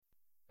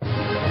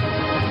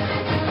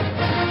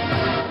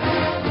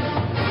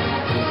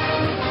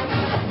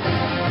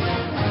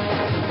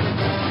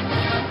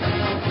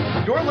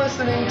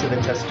listening to the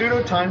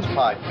Testudo Times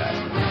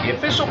Podcast, the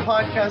official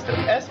podcast of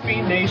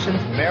SB Nation's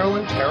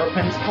Maryland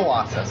Terrapins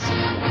Colossus.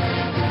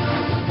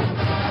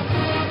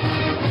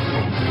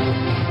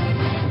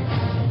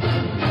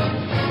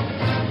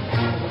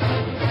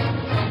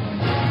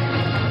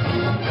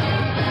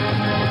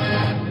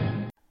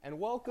 And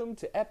welcome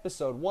to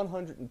episode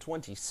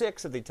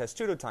 126 of the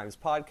Testudo Times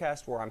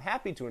Podcast, where I'm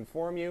happy to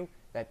inform you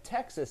that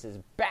Texas is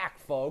back,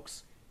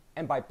 folks.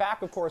 And by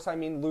back, of course, I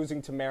mean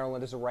losing to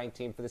Maryland as a ranked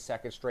team for the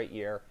second straight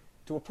year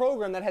to a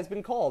program that has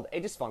been called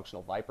a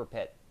dysfunctional Viper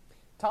Pit.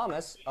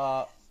 Thomas,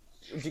 can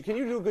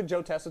you do a good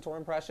Joe Tessitore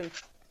impression?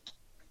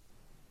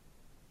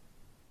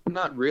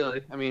 Not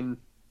really. I mean,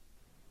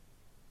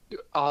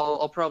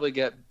 I'll probably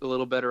get a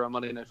little better on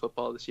Monday Night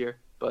Football this year,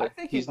 but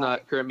he's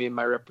not currently in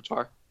my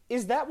repertoire.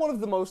 Is that one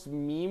of the most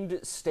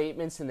memed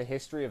statements in the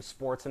history of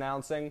sports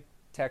announcing?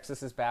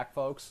 Texas is back,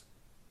 folks.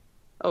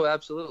 Oh,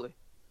 absolutely.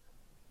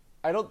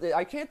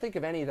 I can't think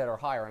of any that are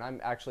higher, and I'm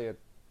actually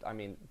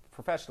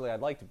professionally,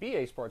 I'd like to be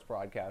a sports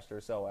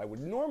broadcaster, so I would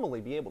normally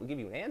be able to give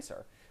you an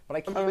answer, but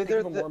I can't think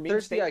of a more meme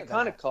there's statement. There's the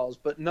iconic calls,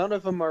 but none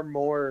of them are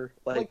more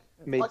made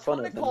fun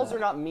of. Iconic calls are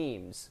not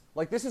memes.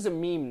 Like, this is a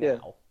meme now. Yeah.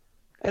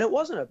 And it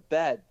wasn't a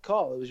bad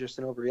call. It was just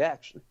an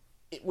overreaction.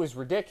 It was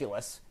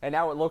ridiculous, and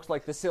now it looks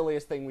like the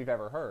silliest thing we've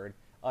ever heard.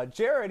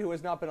 Jared, who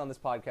has not been on this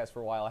podcast for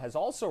a while, has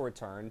also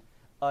returned.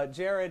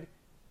 Jared,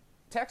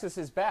 Texas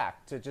is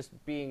back to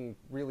just being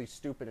really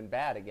stupid and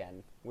bad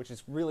again, which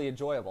is really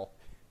enjoyable.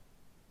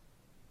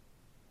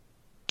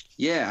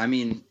 Yeah, I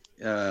mean,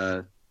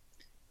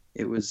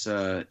 it was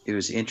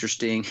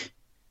interesting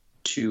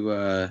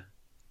to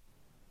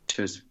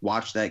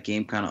watch that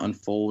game kind of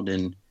unfold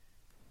in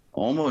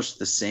almost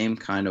the same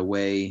kind of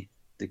way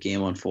the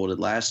game unfolded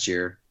last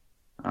year.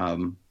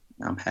 I'm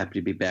happy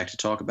to be back to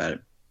talk about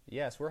it.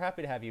 Yes, we're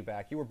happy to have you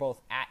back. You were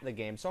both at the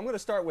game, so I'm going to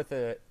start with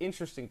an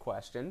interesting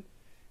question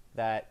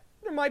that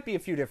there might be a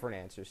few different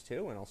answers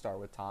to, and I'll start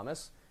with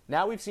Thomas.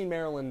 Now we've seen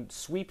Maryland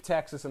sweep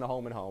Texas in a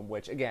home-and-home,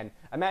 which, again,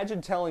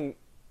 imagine telling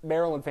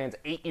Maryland fans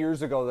 8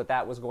 years ago that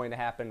that was going to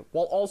happen,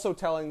 while also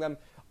telling them,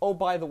 oh,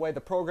 by the way,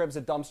 the program's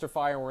a dumpster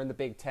fire and we're in the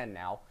Big Ten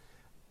now.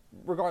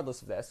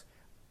 Regardless of this,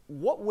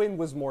 what win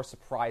was more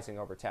surprising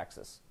over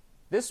Texas?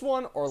 This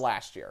one or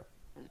last year?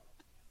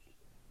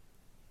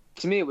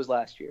 To me, it was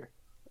last year.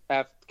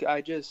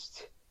 I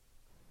just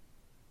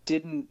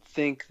didn't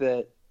think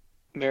that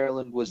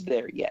Maryland was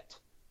there yet.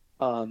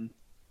 They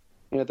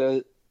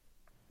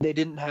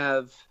didn't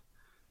have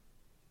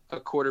a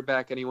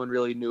quarterback anyone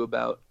really knew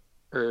about,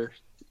 or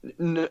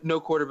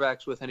no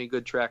quarterbacks with any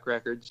good track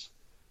records.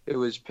 It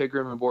was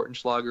Pigram and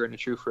Bortenschlager and a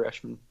true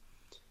freshman.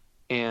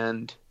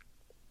 And,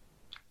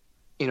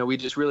 we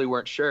just really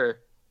weren't sure.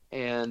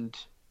 And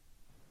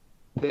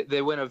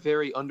they went a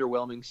very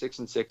underwhelming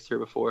 6-6 here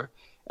before.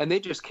 And they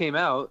just came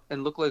out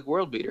and looked like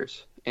world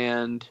beaters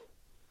and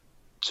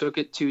took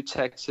it to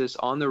Texas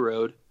on the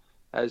road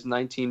as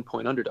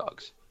 19-point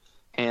underdogs.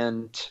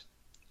 And,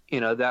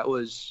 that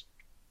was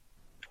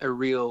a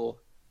real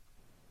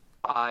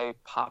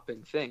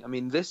eye-popping thing. I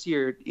mean, this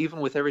year, even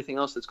with everything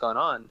else that's gone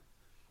on,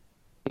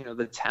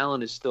 the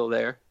talent is still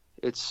there.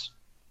 It's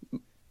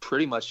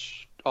pretty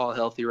much all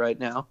healthy right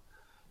now.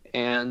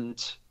 And,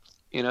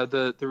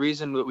 the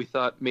reason that we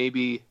thought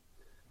maybe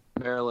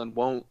Maryland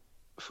won't,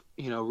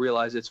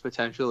 realize its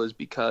potential is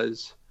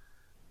because,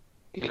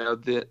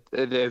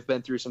 they've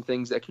been through some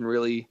things that can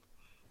really,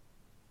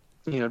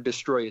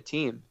 destroy a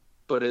team.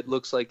 But it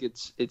looks like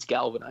it's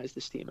galvanized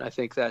this team. And I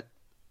think that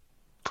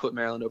put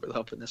Maryland over the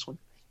hump in this one.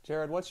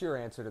 Jared, what's your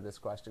answer to this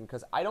question?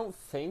 Because I don't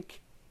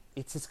think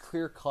it's as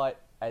clear-cut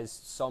as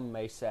some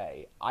may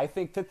say. I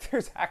think that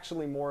there's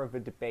actually more of a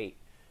debate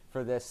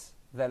for this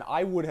than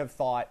I would have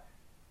thought,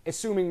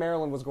 assuming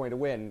Maryland was going to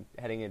win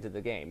heading into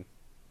the game.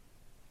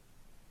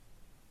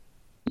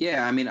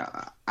 Yeah, I mean,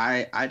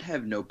 I'd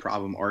have no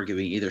problem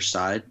arguing either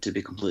side, to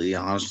be completely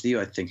honest with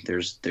you. I think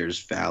there's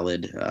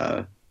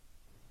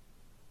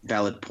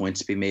valid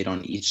points to be made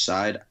on each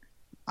side.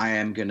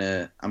 I'm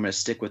gonna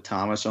stick with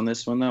Thomas on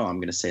this one, though.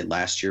 I'm gonna say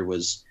last year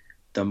was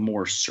the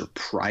more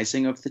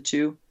surprising of the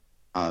two,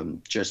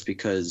 just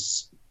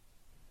because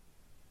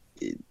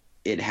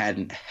it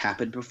hadn't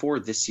happened before.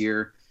 This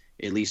year,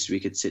 at least we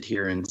could sit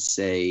here and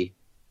say,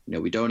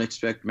 we don't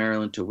expect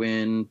Maryland to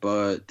win,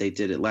 but they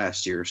did it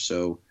last year,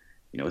 so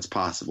it's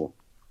possible.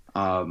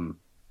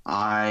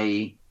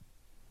 I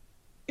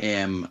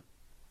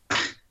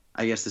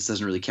guess this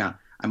doesn't really count.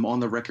 I'm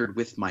on the record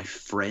with my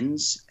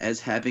friends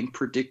as having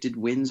predicted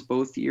wins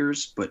both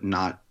years, but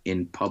not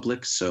in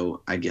public,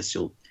 so I guess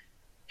you'll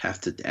have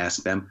to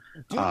ask them.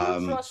 Do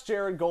you trust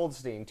Jared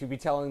Goldstein to be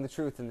telling the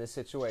truth in this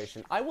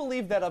situation? I will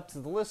leave that up to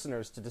the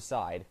listeners to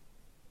decide.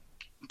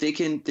 They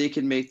can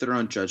make their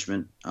own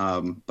judgment,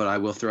 but I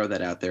will throw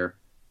that out there.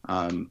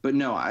 But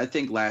no, I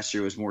think last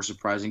year was more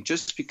surprising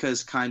just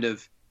because kind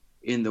of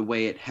in the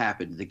way it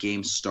happened. The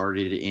game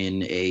started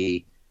in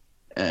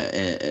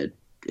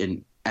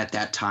at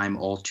that time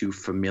all too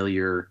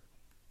familiar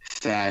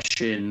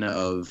fashion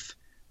of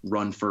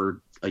run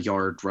for a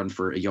yard,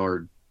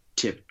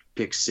 tip,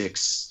 pick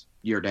six,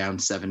 you're down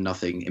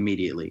 7-0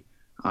 immediately.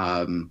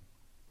 And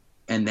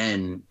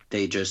then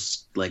they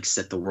just like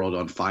set the world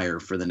on fire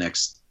for the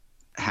next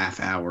half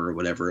hour or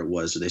whatever it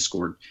was. So they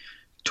scored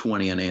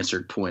 20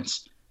 unanswered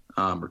points,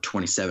 or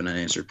 27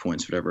 unanswered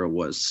points, whatever it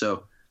was.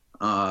 So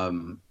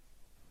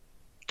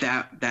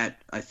that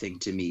I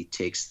think to me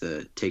takes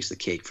the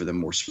cake for the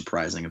more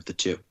surprising of the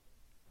two.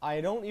 I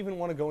don't even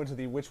want to go into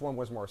which one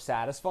was more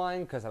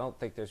satisfying, because I don't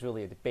think there's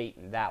really a debate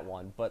in that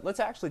one. But let's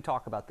actually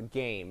talk about the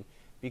game,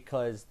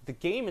 because the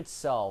game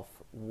itself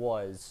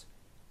was,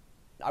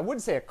 I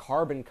wouldn't say a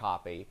carbon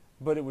copy,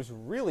 but it was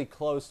really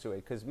close to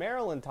it, because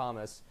Maryland,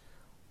 Thomas,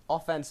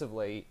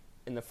 offensively,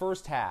 in the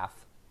first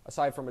half,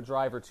 aside from a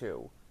drive or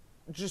two,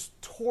 just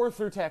tore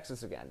through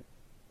Texas again.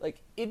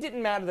 Like, it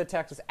didn't matter that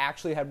Texas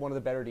actually had one of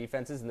the better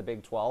defenses in the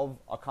Big 12,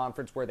 a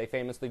conference where they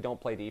famously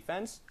don't play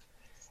defense.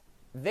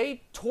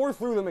 They tore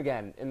through them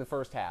again in the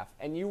first half,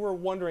 and you were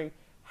wondering,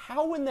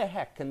 how in the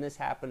heck can this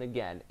happen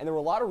again? And there were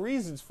a lot of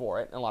reasons for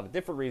it, and a lot of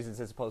different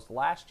reasons as opposed to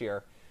last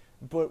year,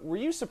 but were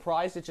you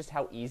surprised at just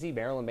how easy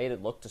Maryland made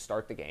it look to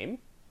start the game?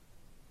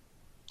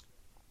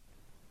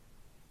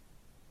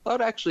 I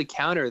would actually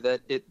counter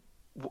that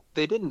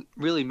they didn't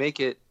really make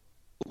it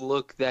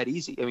look that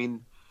easy. I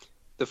mean,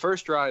 the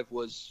first drive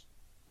was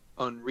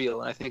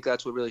unreal, and I think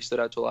that's what really stood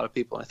out to a lot of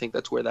people, and I think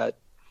that's where that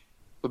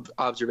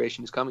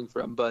observation is coming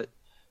from. But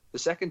the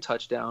second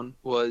touchdown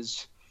it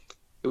was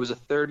a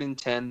 3rd and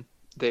 10.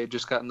 They had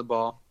just gotten the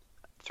ball,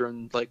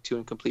 thrown like 2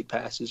 incomplete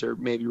passes or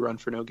maybe run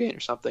for no gain or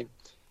something.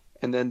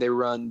 And then they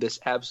run this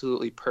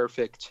absolutely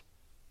perfect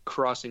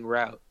crossing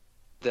route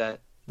that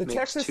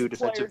makes two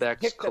defensive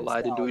backs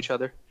collide into each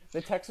other.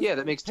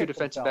 That makes two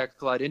defensive backs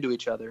collide into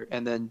each other,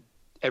 and then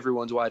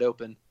everyone's wide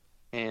open,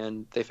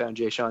 and they found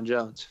Jay Sean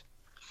Jones.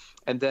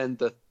 And then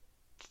the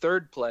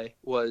third play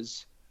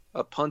was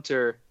a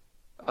punter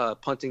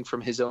punting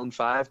from his own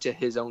 5 to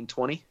his own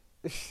 20,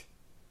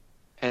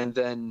 and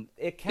then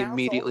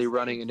immediately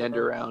running an end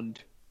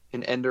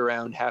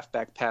around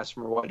halfback pass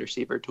from a wide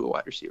receiver to a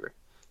wide receiver.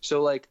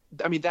 So, like,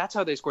 I mean, that's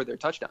how they scored their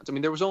touchdowns. I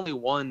mean, there was only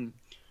one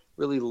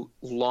really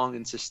long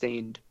and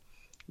sustained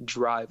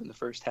drive in the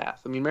first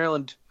half. I mean,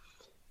 Maryland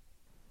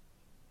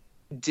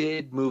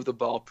did move the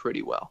ball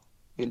pretty well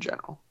in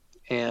general,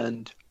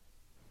 and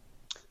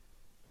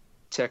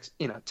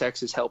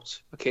Texas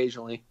helped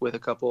occasionally with a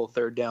couple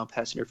third down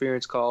pass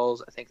interference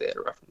calls. I think they had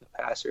a roughing the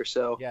passer.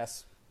 So,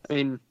 yes, I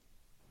mean,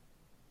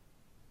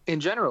 in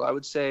general, I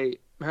would say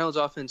Maryland's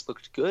offense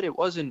looked good. It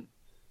wasn't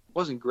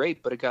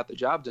great, but it got the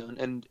job done.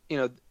 And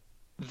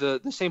the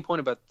same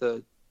point about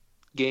the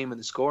game and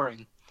the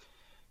scoring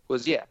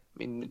was, I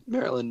mean,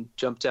 Maryland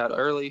jumped out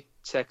early.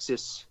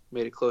 Texas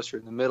made it closer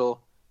in the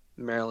middle.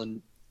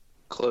 Maryland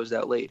closed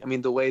out late. I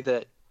mean, the way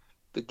that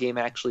the game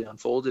actually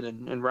unfolded,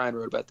 and Ryan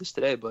wrote about this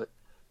today, but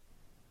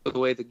the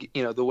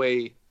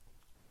way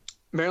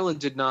Maryland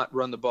did not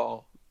run the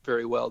ball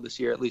very well this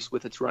year, at least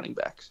with its running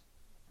backs,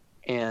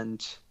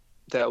 and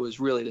that was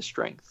really the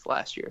strength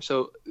last year.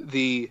 So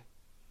the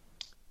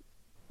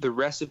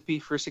recipe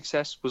for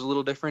success was a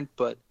little different,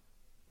 but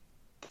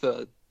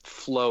the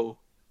flow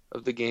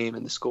of the game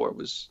and the score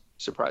was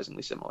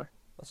surprisingly similar.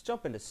 Let's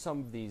jump into some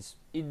of these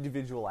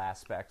individual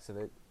aspects of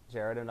it,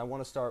 Jared, and I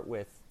want to start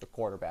with the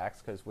quarterbacks,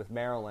 because with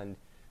Maryland,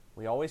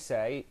 we always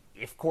say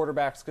if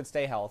quarterbacks could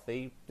stay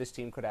healthy, this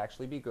team could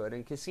actually be good,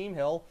 and Kasim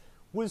Hill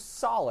was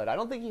solid. I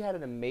don't think he had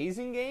an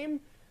amazing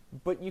game,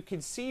 but you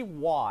could see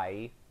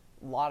why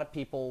a lot of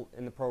people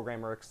in the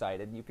program are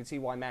excited. You can see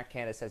why Matt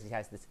Canada says he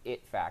has this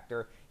it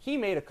factor. He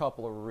made a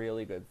couple of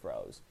really good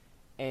throws,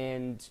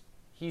 and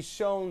he's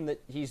shown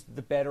that he's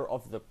the better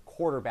of the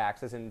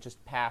quarterbacks, as in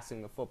just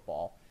passing the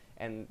football,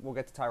 and we'll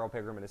get to Tyrell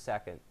Pigrome in a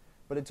second.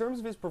 But in terms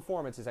of his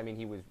performances, I mean,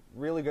 he was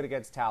really good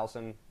against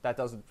Towson. That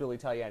doesn't really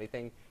tell you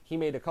anything. He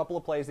made a couple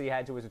of plays that he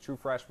had to as a true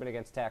freshman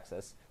against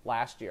Texas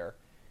last year,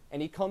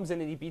 and he comes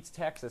in and he beats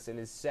Texas in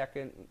his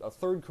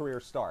third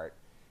career start.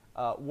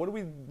 What do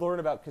we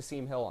learn about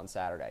Kasim Hill on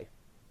Saturday?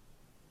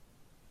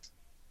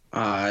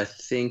 I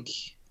think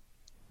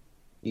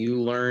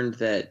you learned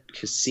that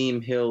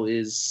Kasim Hill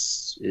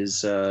is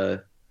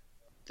the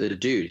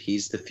dude.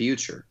 He's the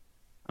future.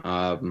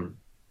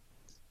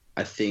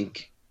 I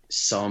think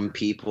some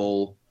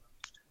people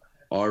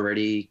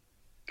already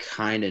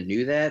kind of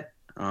knew that.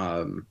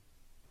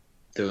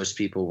 Those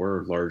people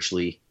were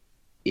largely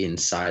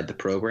inside the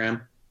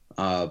program.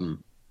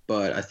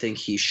 But I think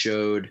he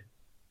showed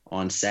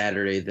on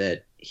Saturday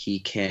that he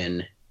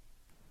can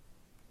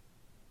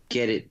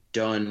get it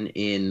done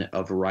in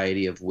a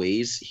variety of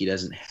ways. He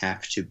doesn't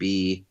have to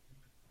be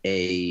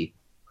if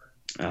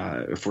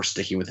we're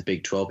sticking with the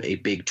Big 12, a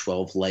Big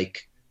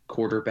 12-like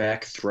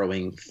quarterback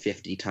throwing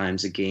 50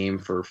 times a game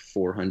for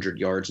 400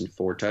 yards and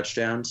 4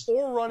 touchdowns.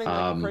 Or running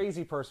like a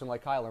crazy person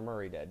like Kyler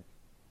Murray did.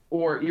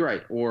 Or, you're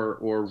right,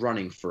 or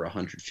running for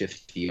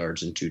 150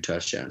 yards and 2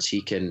 touchdowns.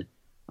 He can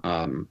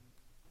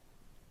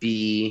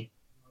be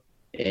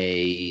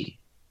a,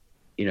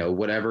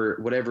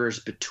 whatever is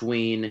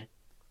between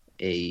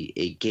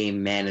a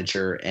game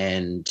manager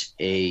and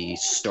a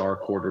star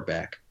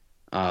quarterback.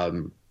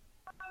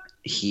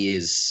 He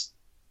is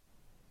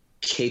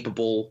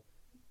capable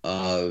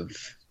of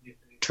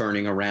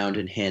turning around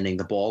and handing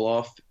the ball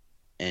off,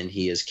 and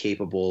he is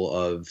capable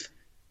of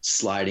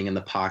sliding in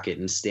the pocket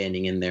and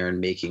standing in there and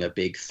making a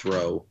big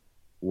throw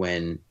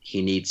when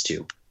he needs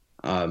to.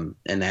 And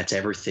that's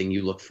everything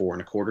you look for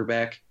in a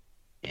quarterback.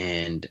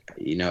 And,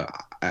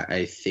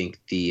 I think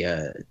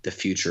the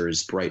future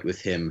is bright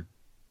with him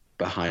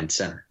behind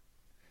center.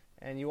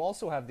 And you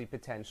also have the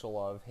potential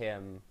of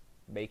him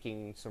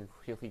making some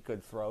really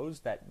good throws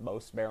that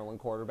most Maryland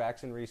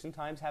quarterbacks in recent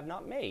times have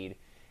not made.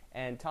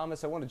 And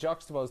Thomas, I want to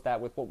juxtapose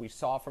that with what we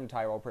saw from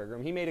Tyrell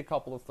Pigrome. He made a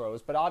couple of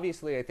throws, but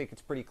obviously I think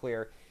it's pretty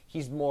clear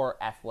he's more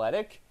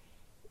athletic.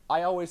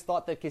 I always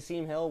thought that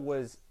Kasim Hill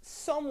was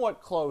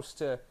somewhat close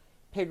to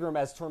Pigrome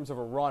as terms of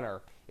a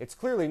runner. It's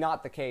clearly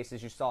not the case,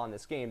 as you saw in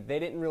this game. They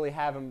didn't really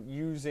have him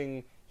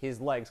using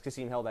his legs,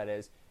 Kasim Hill that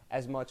is,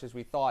 as much as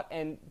we thought.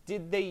 And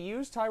did they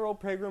use Tyrell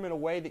Pigrome in a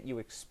way that you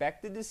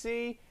expected to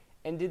see?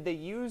 And did they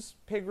use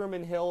Pigrome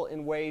and Hill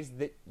in ways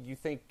that you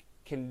think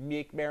can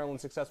make Maryland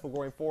successful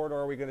going forward, or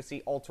are we going to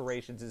see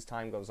alterations as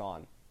time goes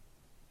on?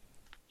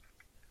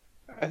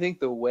 I think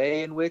the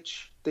way in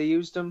which they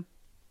used them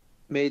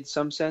made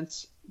some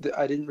sense.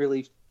 I didn't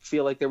really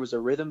feel like there was a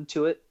rhythm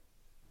to it.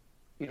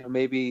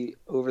 Maybe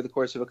over the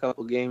course of a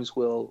couple games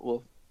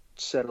we'll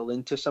settle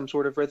into some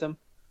sort of rhythm.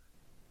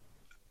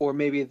 Or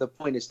maybe the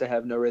point is to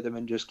have no rhythm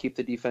and just keep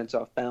the defense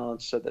off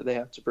balance so that they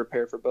have to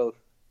prepare for both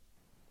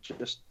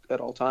just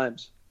at all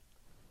times.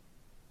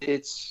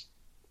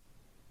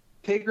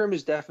 Pigrome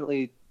is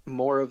definitely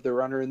more of the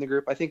runner in the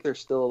group. I think they're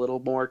still a little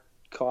more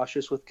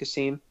cautious with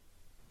Kasim,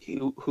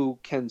 who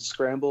can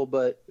scramble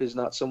but is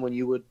not someone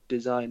you would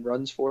design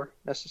runs for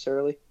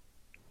necessarily.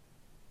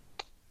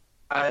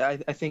 I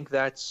think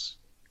that's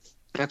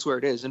where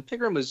it is. And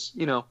Pigrome was,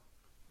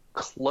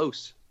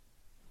 close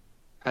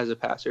as a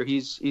passer.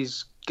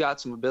 He's got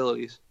some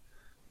abilities.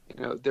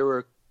 There were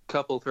a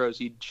couple throws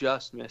he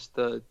just missed.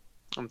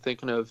 I'm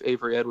thinking of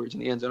Avery Edwards in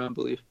the end zone, I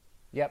believe.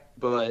 Yep.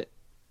 But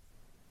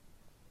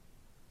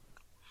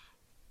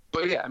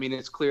yeah,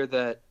 it's clear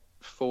that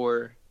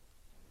for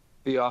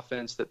the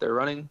offense that they're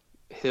running,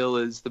 Hill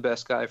is the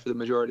best guy for the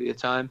majority of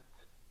the time,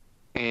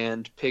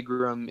 and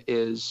Pigrome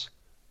is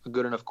a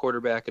good enough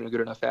quarterback and a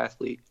good enough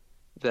athlete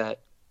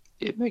that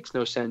it makes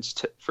no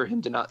sense for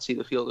him to not see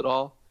the field at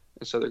all,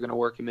 and so they're going to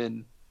work him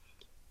in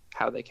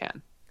how they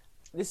can.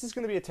 This is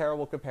going to be a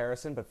terrible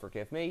comparison, but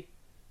forgive me.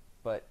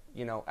 But,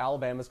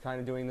 Alabama's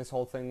kind of doing this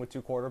whole thing with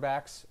two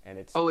quarterbacks, and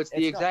it's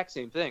the exact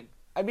same thing.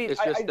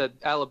 It's just that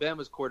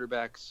Alabama's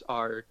quarterbacks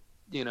are,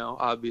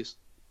 obvious,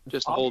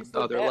 just a whole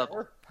other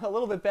level. A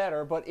little bit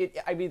better, but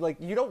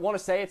you don't want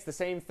to say it's the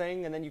same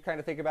thing, and then you kind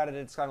of think about it,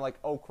 and it's kind of like,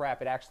 oh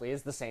crap, it actually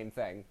is the same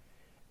thing.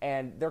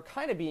 And they're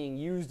kind of being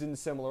used in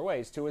similar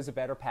ways. Tua is a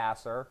better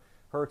passer.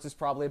 Hurts is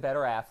probably a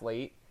better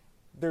athlete.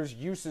 There's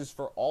uses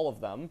for all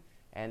of them,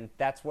 and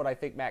that's what I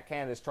think Matt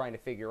Canada is trying to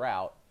figure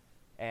out.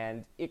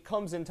 And it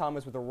comes in,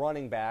 Thomas, with the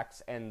running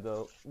backs and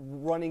the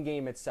running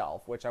game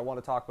itself, which I want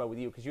to talk about with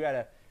you, because you had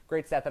a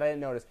great stat that I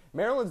didn't notice.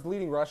 Maryland's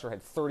leading rusher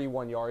had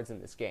 31 yards in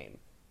this game,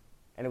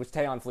 and it was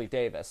Tayon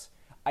Fleet-Davis.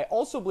 I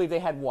also believe they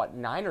had,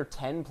 9 or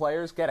 10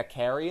 players get a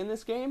carry in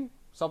this game?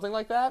 Something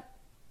like that?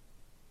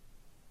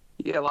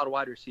 Yeah, a lot of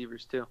wide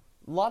receivers, too.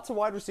 Lots of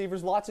wide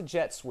receivers, lots of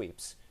jet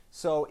sweeps.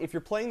 So if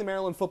you're playing the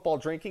Maryland football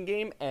drinking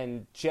game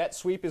and jet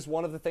sweep is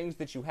one of the things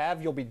that you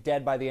have, you'll be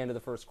dead by the end of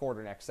the first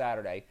quarter next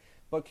Saturday.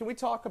 But can we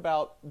talk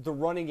about the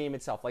running game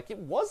itself? It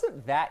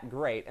wasn't that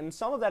great, and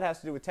some of that has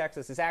to do with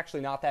Texas. It's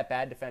actually not that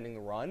bad defending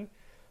the run,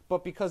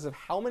 but because of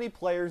how many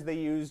players they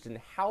used and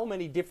how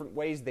many different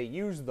ways they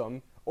used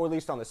them, or at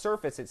least on the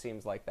surface it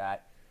seems like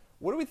that,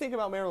 what do we think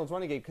about Maryland's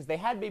running game? Because they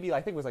had maybe,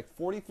 I think it was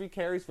 43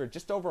 carries for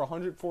just over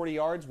 140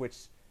 yards, which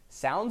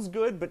sounds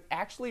good, but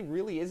actually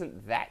really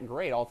isn't that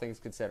great, all things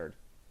considered.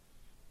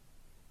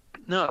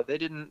 No, they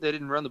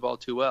didn't run the ball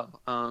too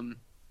well.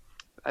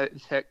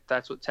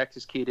 That's what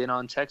Texas keyed in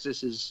on.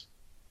 Texas's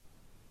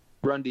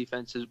run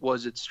defense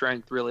was its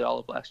strength really all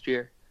of last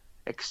year,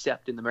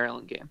 except in the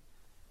Maryland game.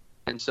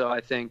 And so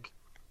I think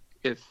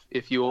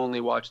if you only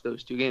watch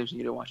those two games and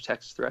you didn't watch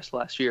Texas the rest of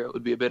last year, it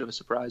would be a bit of a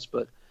surprise.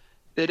 But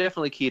they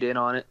definitely keyed in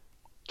on it.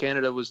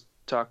 Canada was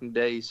talking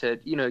today. He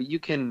said, you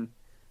can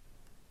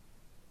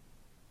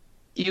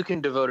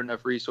devote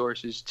enough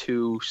resources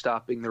to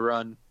stopping the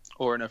run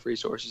or enough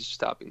resources to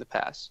stopping the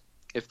pass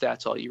if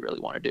that's all you really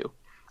want to do.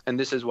 And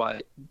this is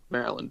why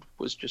Maryland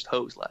was just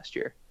hosed last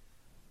year,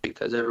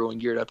 because everyone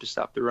geared up to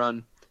stop the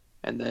run,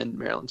 and then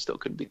Maryland still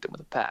couldn't beat them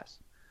with a pass.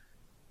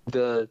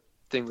 The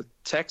thing with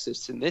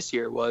Texas in this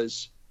year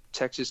was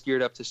Texas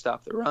geared up to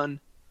stop the run,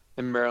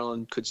 and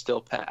Maryland could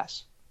still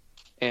pass.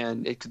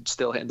 And it could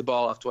still hand the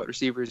ball off to wide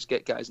receivers,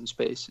 get guys in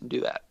space, and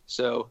do that.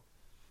 So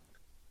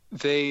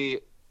they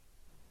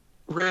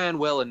ran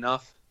well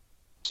enough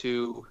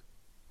to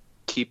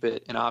keep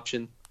it an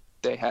option.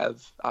 They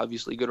have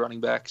obviously good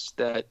running backs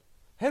that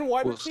and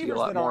wide we'll see a receivers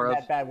lot that more aren't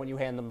of. that bad when you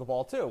hand them the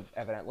ball too,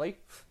 evidently.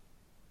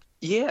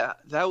 Yeah,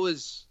 that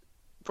was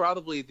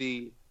probably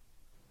the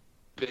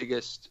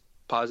biggest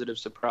positive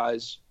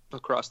surprise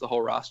across the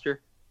whole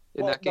roster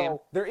in that game.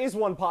 No, there is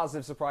one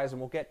positive surprise,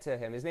 and we'll get to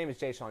him. His name is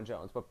Jay Sean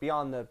Jones, but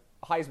beyond the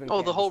Heisman The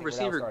whole candidacy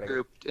receiver without starting-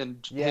 group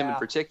and him in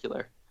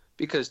particular,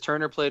 because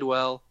Turner played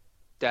well,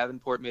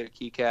 Davenport made a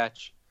key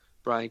catch,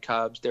 Brian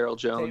Cobbs, Daryl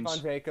Jones,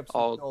 Tavon Jacobs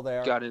all still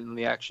there. got in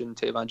the action.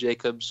 Tavon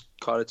Jacobs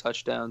caught a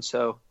touchdown.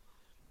 So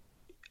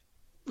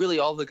really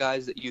all the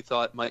guys that you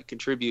thought might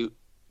contribute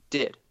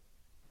did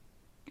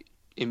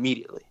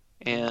immediately,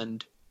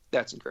 and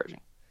that's encouraging.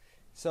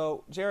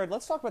 So, Jared,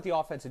 let's talk about the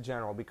offense in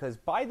general, because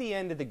by the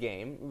end of the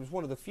game, it was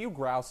one of the few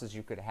grouses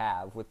you could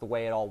have with the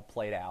way it all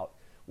played out,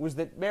 was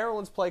that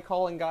Maryland's play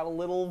calling got a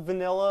little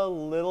vanilla, a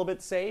little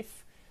bit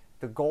safe.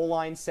 The goal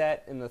line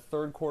set in the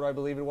third quarter, I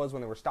believe it was,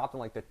 when they were stopped on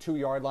like the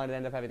 2-yard line and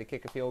ended up having to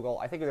kick a field goal.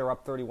 I think they were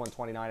up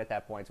 31-29 at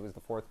that point, so it was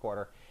the fourth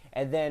quarter.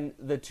 And then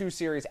the two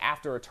series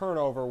after a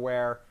turnover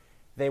where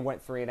they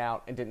went 3 and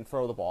out and didn't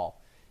throw the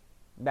ball.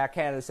 Matt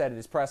Canada said at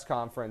his press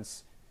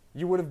conference,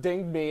 "You would have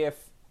dinged me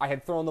if I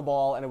had thrown the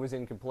ball and it was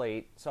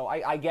incomplete." So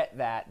I get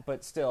that,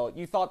 but still,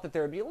 you thought that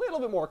there would be a little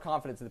bit more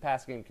confidence in the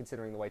passing game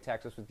considering the way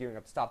Texas was gearing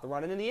up to stop the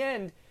run. And in the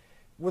end,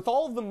 with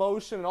all of the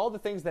motion and all the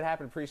things that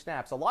happened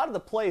pre-snaps, a lot of the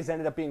plays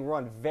ended up being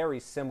run very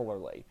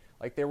similarly.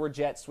 Like there were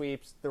jet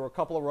sweeps, there were a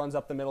couple of runs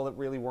up the middle that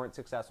really weren't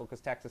successful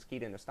because Texas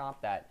keyed in to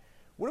stop that.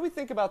 What do we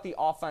think about the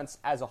offense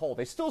as a whole?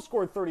 They still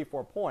scored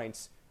 34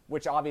 points,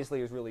 which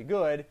obviously is really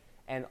good,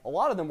 and a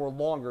lot of them were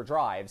longer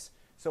drives.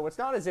 So it's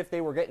not as if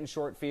they were getting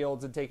short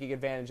fields and taking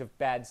advantage of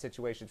bad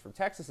situations from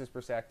Texas's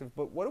perspective,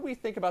 but what do we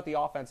think about the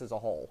offense as a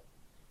whole?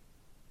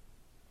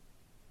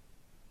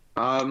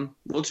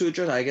 Well, to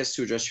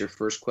address your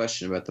first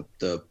question about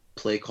the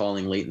play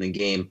calling late in the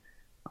game,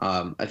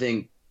 I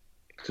think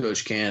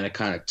Coach Canada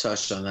kind of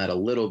touched on that a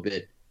little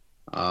bit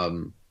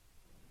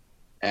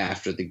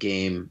after the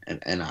game,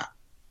 and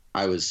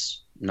I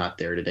was not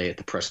there today at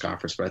the press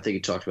conference, but I think he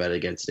talked about it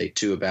again today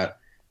too, about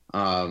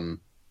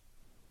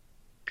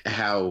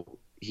how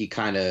he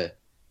kind of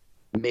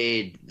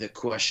made the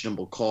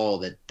questionable call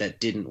that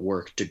didn't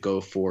work to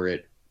go for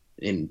it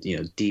in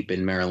deep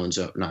in Maryland's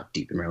own, not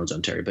deep in Maryland's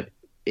own territory, but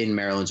in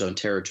Maryland's own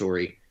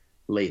territory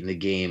late in the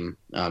game,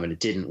 and it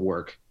didn't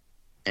work,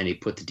 and he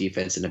put the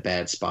defense in a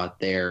bad spot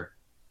there,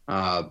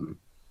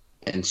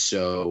 and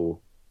so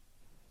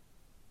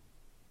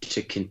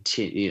to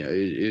continue,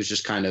 it was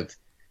just kind of,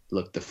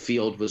 look, the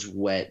field was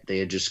wet. They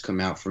had just come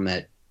out from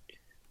that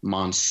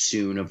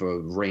monsoon of a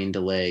rain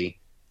delay.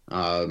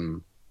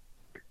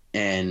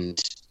 And,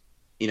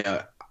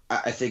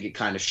 I think it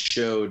kind of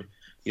showed,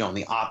 on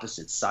the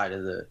opposite side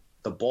of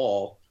the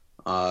ball,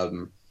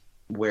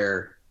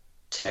 where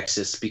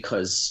Texas,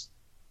 because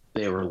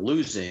they were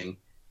losing,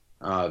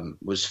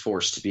 was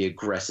forced to be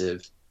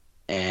aggressive,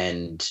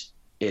 and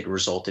it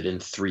resulted in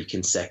 3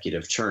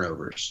 consecutive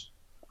turnovers.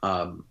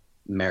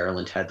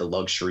 Maryland had the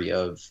luxury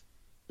of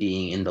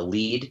being in the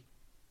lead,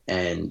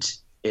 and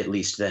at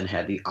least then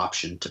had the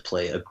option to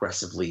play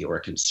aggressively or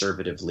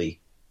conservatively.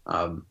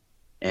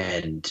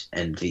 And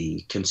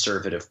the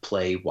conservative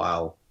play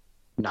while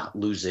not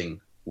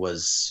losing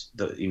was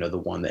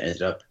the one that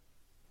ended up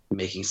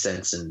making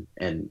sense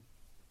and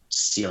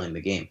stealing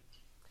the game.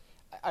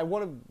 I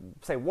want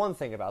to say one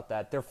thing about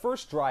that. Their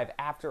first drive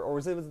after, or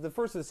was it the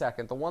first or the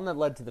second, the one that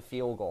led to the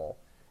field goal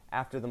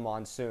after the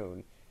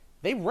monsoon,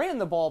 they ran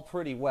the ball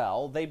pretty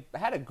well. They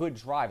had a good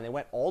drive, and they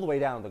went all the way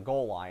down to the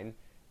goal line.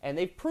 And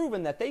they've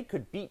proven that they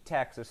could beat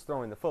Texas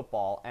throwing the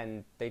football,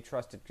 and they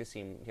trusted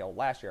Kasim Hill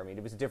last year. I mean,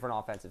 it was a different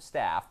offensive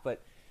staff,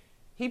 but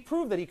he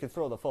proved that he could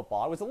throw the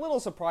football. I was a little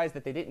surprised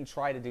that they didn't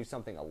try to do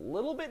something a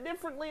little bit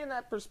differently in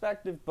that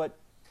perspective, but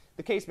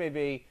the case may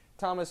be.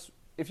 Thomas,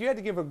 if you had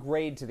to give a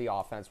grade to the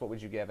offense, what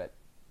would you give it?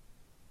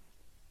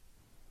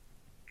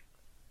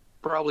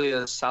 Probably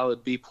a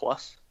solid B+.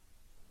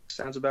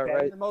 Sounds about Better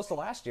right. than most of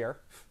last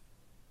year.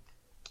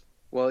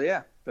 Well,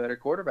 yeah, better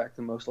quarterback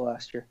than most of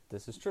last year.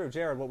 This is true.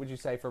 Jared, what would you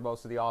say for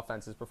most of the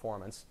offense's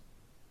performance?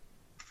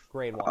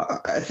 Grade 1.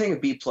 I think a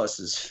B+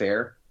 is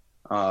fair.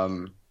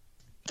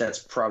 That's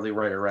probably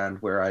right around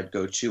where I'd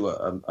go to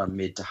a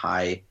mid to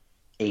high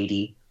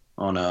 80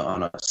 on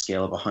a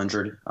scale of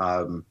 100.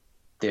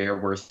 There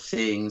were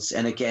things,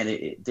 and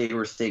again, they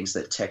were things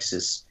that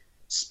Texas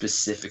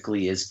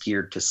specifically is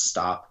geared to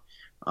stop.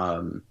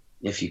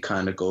 If you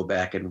kind of go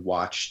back and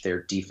watch,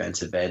 their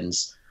defensive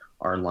ends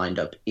are lined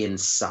up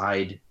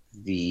inside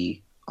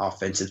the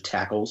offensive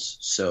tackles,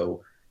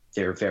 so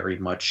they're very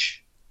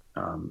much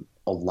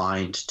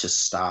aligned to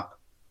stop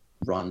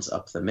runs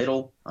up the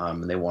middle,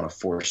 and they want to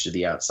force to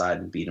the outside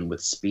and beat them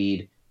with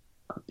speed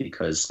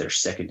because their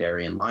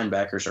secondary and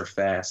linebackers are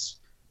fast.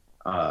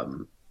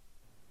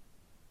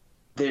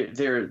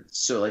 They're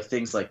so like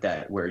things like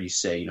that where you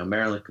say,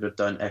 Maryland could have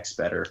done X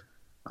better,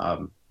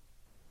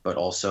 but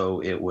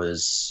also it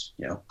was,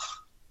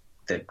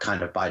 that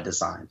kind of by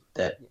design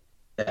that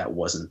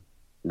wasn't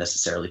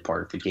necessarily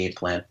part of the game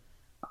plan.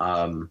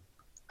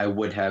 I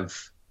would have,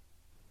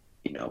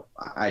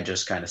 I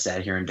just kind of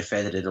sat here and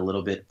defended it a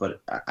little bit,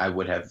 but I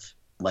would have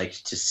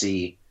liked to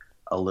see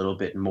a little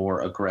bit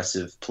more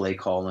aggressive play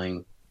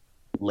calling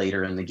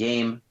later in the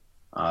game.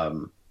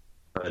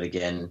 But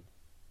again,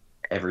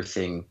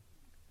 everything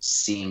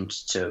seemed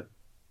to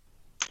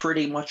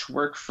pretty much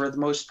work for the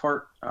most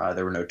part.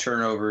 There were no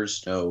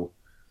turnovers, no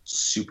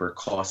super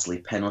costly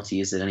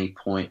penalties at any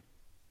point.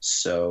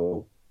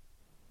 So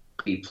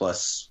B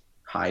plus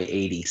high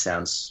 80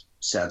 sounds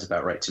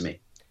about right to me.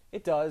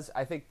 It does.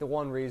 I think the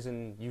one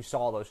reason you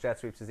saw those jet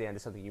sweeps at the end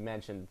is something you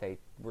mentioned. They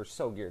were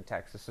so geared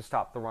Texas to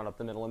stop the run up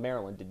the middle, and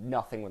Maryland did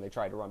nothing when they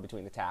tried to run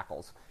between the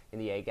tackles in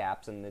the A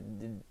gaps,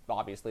 and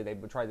obviously they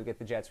would try to get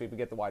the jet sweep and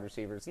get the wide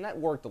receivers, and that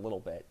worked a little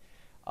bit.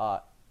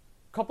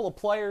 Couple of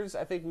players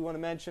I think we want to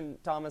mention,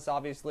 Thomas,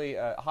 obviously.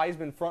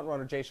 Heisman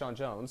frontrunner Jay Sean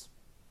Jones.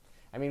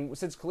 I mean,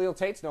 since Khalil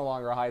Tate's no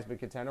longer a Heisman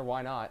contender,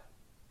 why not?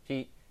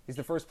 He's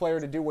the first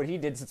player to do what he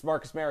did since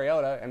Marcus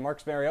Mariota, and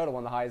Marcus Mariota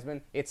won the Heisman.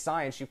 It's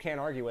science. You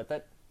can't argue with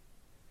it.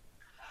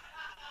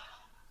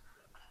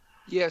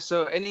 Yeah,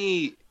 so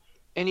any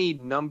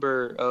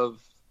number of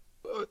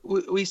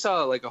we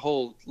saw like a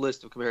whole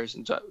list of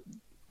comparisons.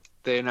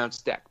 They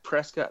announced Dak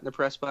Prescott in the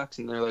press box,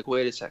 and they're like,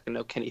 wait a second,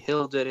 no, Kenny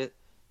Hill did it.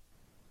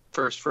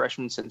 First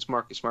freshman since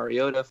Marcus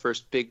Mariota,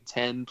 first Big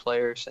Ten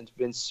player since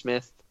Vince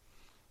Smith.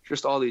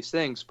 Just all these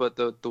things, but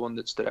the one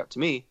that stood out to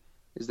me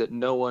is that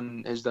no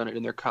one has done it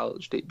in their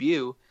college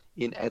debut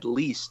in at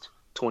least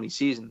 20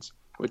 seasons,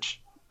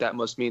 which that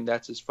must mean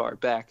that's as far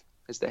back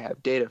as they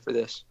have data for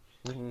this.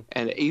 Mm-hmm.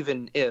 And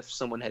even if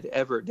someone had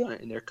ever done it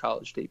in their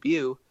college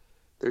debut,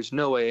 there's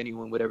no way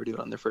anyone would ever do it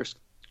on their first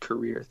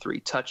career 3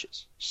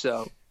 touches.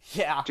 So,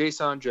 yeah, Jay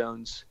Sean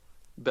Jones,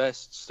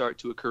 best start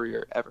to a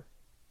career ever.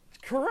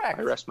 Correct.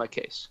 I rest my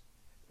case.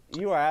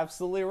 You are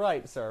absolutely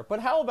right, sir. But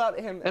how about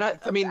him? And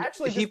I mean,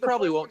 actually, he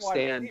probably won't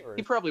stand.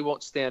 He probably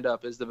won't stand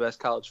up as the best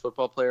college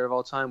football player of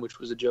all time, which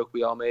was a joke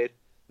we all made,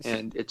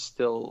 and it's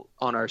still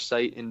on our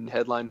site in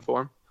headline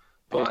form.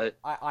 But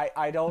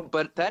I don't.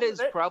 But that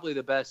is probably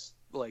the best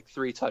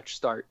 3-touch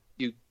start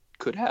you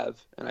could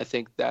have, and I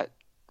think that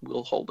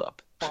will hold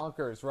up.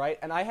 Bonkers, right?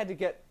 And I had to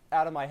get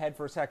out of my head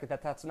for a second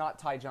that that's not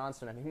Ty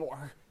Johnson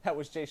anymore. That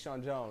was Jay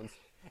Sean Jones.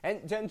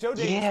 And Joe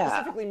Davis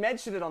specifically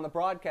mentioned it on the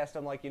broadcast.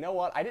 I'm like, you know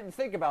what? I didn't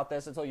think about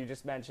this until you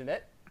just mentioned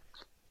it.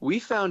 We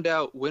found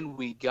out when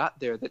we got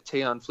there that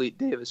Tayon Fleet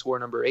Davis wore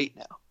number 8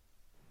 now.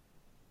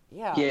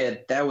 Yeah. Yeah,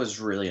 that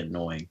was really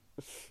annoying.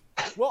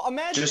 Well,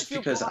 imagine just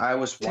because I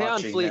was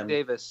watching Tayon Fleet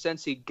Davis,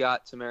 since he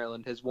got to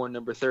Maryland, has worn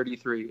number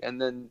 33,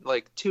 and then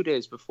 2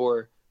 days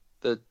before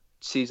the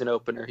season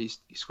opener, he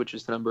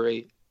switches to number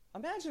 8.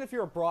 Imagine if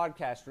you're a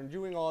broadcaster and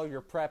doing all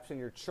your preps and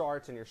your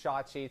charts and your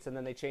shot sheets, and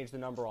then they change the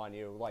number on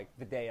you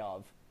the day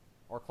of,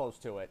 or close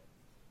to it.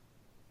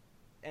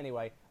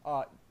 Anyway,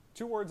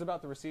 2 words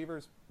about the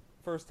receivers.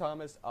 First,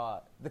 Thomas,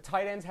 the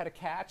tight ends had a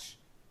catch.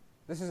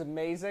 This is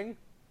amazing.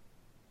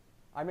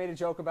 I made a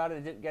joke about it.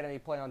 It didn't get any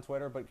play on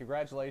Twitter, but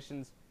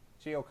congratulations.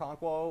 Chio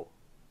Okonkwo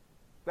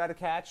got a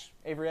catch.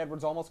 Avery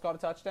Edwards almost got a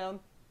touchdown.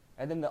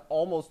 And then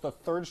the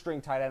third-string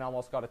tight end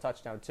almost got a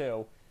touchdown,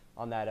 too,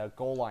 on that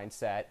goal line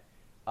set.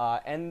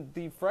 And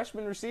the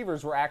freshman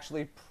receivers were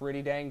actually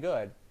pretty dang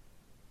good.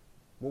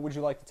 What would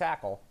you like to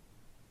tackle?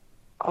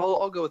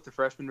 I'll go with the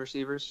freshman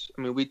receivers.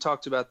 I mean, we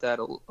talked about that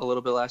a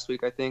little bit last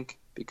week, I think,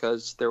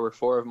 because there were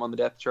 4 of them on the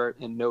depth chart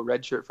and no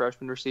redshirt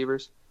freshman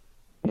receivers.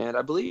 And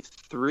I believe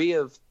 3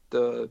 of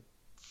the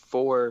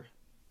 4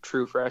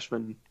 true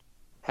freshmen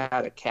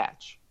had a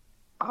catch.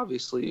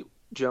 Obviously,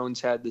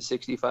 Jones had the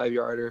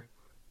 65-yarder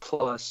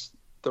plus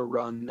the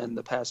run and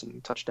the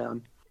passing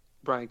touchdown.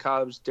 Brian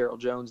Cobbs, Darryl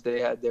Jones,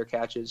 they had their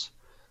catches.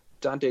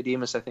 Dante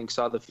Demas, I think,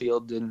 saw the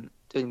field, didn't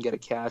get a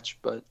catch.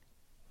 But,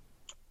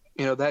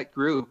 that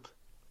group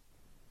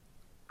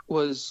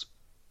was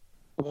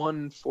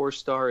 1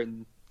 4-star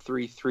and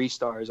 3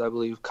 3-stars, I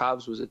believe.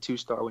 Cobbs was a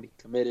 2-star when he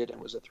committed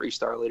and was a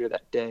 3-star later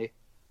that day.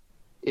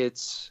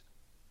 It's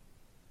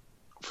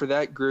for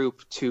that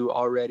group to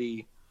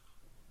already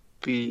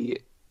be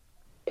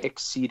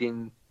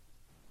exceeding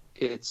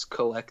its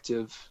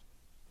collective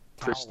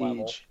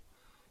prestige.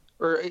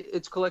 Or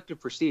its collective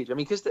prestige. I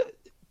mean, because the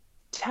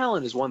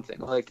talent is one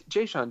thing.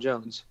 Jay Sean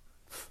Jones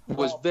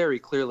was very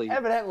clearly,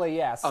 evidently,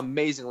 yes,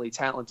 amazingly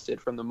talented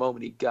from the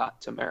moment he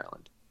got to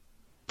Maryland.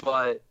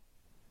 But,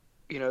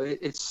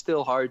 it's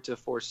still hard to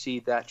foresee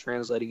that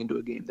translating into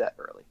a game that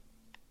early.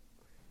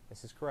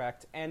 This is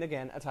correct. And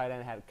again, a tight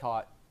end had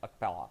caught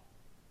Akpella.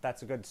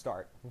 That's a good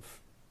start.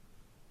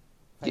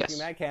 Thank you,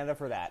 Matt Canada,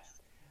 for that.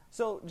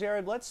 So,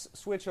 Jared, let's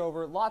switch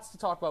over. Lots to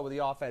talk about with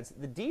the offense.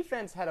 The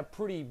defense had a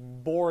pretty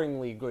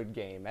boringly good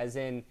game, as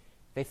in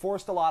they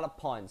forced a lot of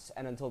punts,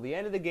 and until the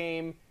end of the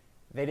game,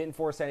 they didn't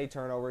force any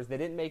turnovers. They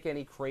didn't make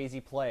any crazy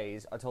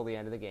plays until the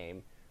end of the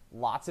game.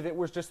 Lots of it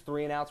was just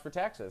 3-and-outs for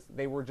Texas.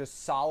 They were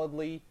just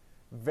solidly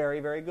very,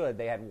 very good.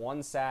 They had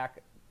 1 sack.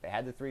 They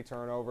had the 3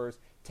 turnovers.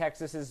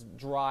 Texas's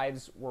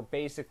drives were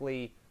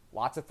basically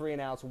lots of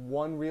 3-and-outs,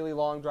 1 really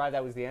long drive.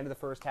 That was the end of the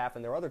first half,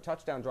 and their other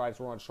touchdown drives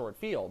were on short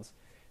fields.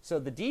 So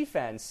the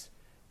defense,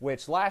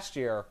 which last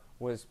year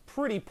was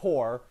pretty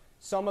poor,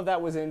 some of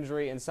that was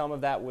injury and some of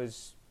that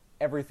was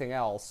everything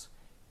else,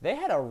 they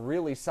had a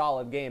really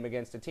solid game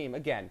against a team,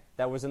 again,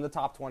 that was in the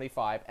top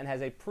 25 and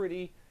has a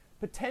pretty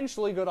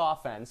potentially good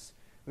offense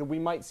that we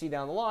might see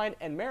down the line,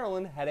 and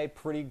Maryland had a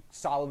pretty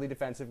solidly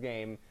defensive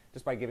game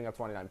despite giving up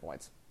 29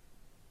 points.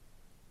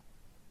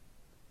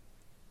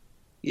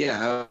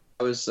 Yeah,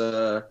 I was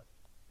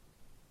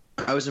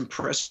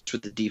impressed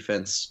with the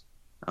defense.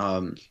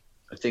 I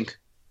think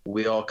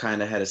we all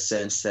kind of had a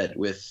sense that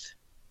with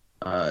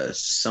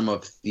some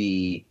of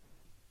the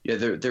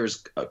there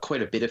was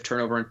quite a bit of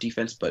turnover on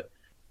defense, but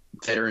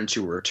veterans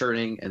who were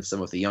returning and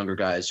some of the younger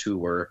guys who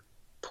were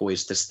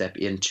poised to step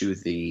into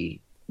the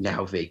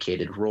now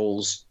vacated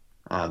roles,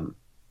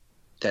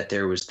 that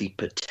there was the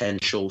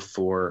potential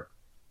for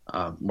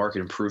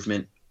market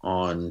improvement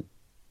on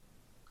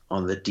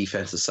the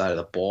defensive side of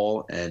the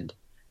ball, and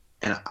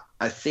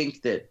I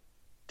think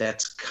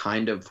that's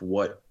kind of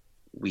what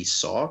we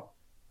saw.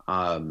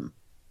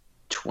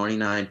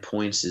 29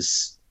 points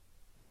is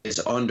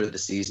under the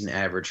season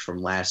average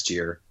from last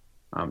year,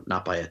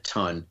 not by a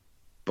ton,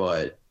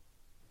 but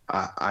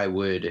I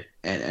would,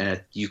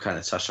 and you kind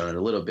of touched on it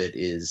a little bit,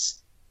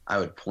 is I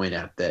would point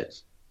out that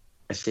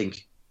I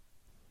think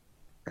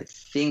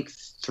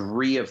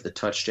 3 of the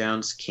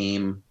touchdowns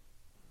came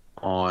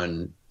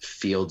on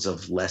fields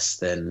of less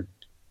than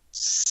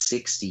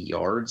 60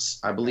 yards.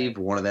 I believe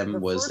one of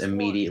them was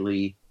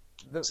immediately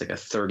it's like a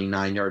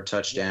 39-yard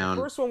touchdown.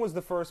 The first one was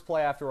the first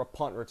play after a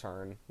punt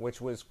return, which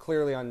was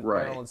clearly on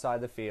Maryland's side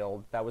of the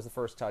field. That was the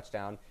first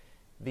touchdown.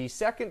 The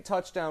second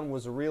touchdown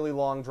was a really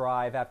long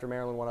drive after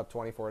Maryland went up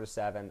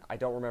 24-7. I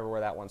don't remember where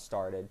that one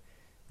started.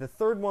 The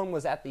third one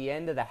was at the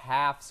end of the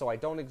half, so I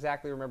don't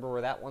exactly remember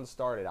where that one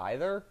started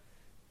either.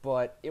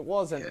 But it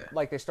wasn't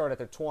like they started at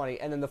their 20.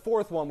 And then the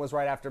fourth one was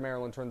right after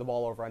Maryland turned the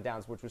ball over on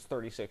downs, which was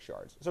 36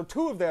 yards. So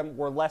 2 of them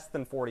were less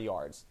than 40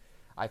 yards,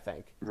 I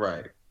think.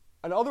 Right.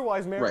 And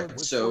otherwise, Maryland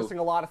was forcing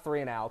a lot of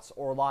 3-and-outs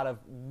or a lot of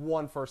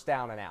 1 first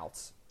down and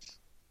outs.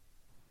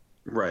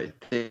 Right.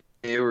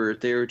 They were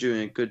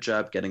doing a good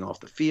job getting off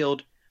the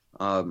field.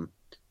 I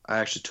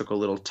actually took a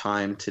little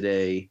time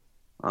today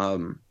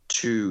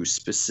to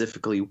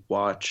specifically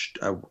watch.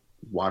 I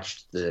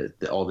watched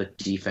all the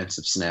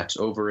defensive snaps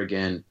over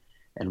again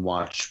and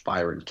watched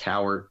Byron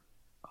Cowart.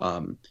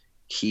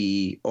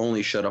 He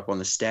only showed up on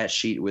the stat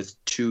sheet with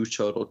 2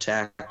 total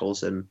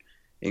tackles, and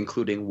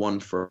including 1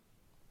 for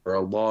a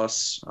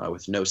loss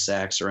with no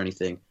sacks or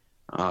anything.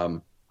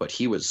 But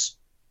he was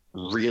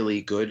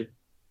really good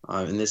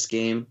in this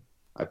game.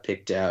 I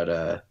picked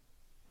out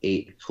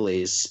 8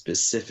 plays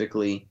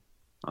specifically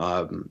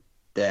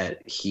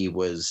that he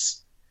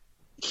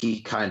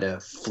kind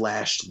of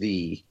flashed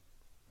the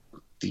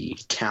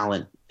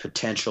talent,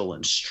 potential,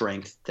 and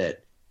strength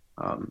that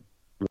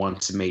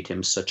once made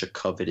him such a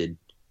coveted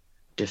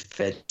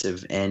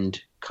defensive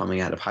end coming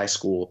out of high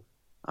school.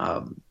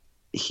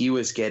 He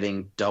was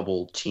getting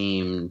double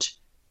teamed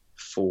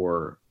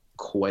for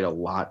quite a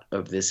lot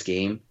of this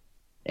game,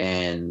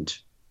 and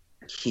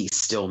he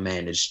still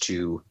managed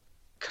to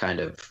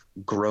kind of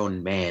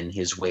grown man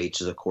his way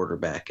to the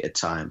quarterback at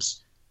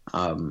times.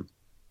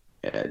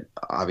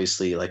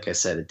 Obviously, like I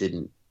said, it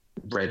didn't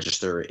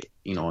register,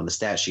 on the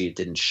stat sheet. It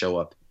didn't show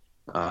up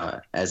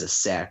as a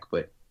sack,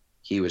 but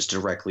he was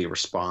directly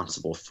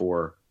responsible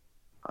for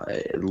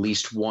at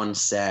least 1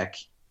 sack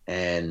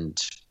and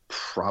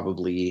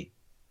probably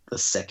the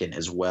second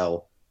as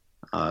well,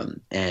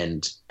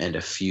 and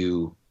a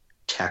few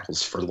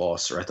tackles for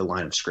loss or at the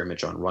line of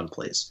scrimmage on run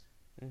plays.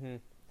 Mm-hmm.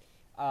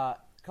 A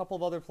couple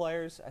of other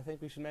players I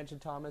think we should mention,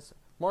 Thomas.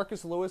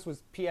 Marcus Lewis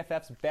was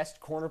PFF's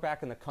best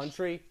cornerback in the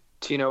country.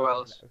 Tino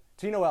Ellis.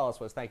 Tino Ellis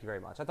was, thank you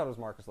very much. I thought it was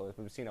Marcus Lewis,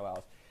 but it was Tino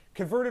Ellis.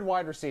 Converted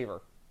wide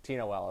receiver,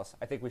 Tino Ellis.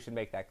 I think we should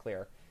make that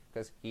clear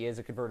because he is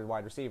a converted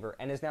wide receiver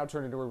and has now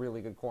turned into a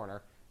really good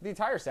corner. The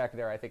entire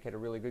secondary, I think, had a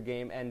really good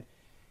game. And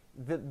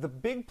the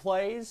big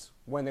plays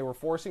when they were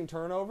forcing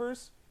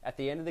turnovers at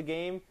the end of the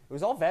game, it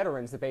was all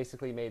veterans that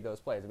basically made those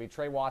plays. I mean,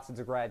 Trey Watson's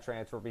a grad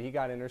transfer, but he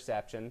got an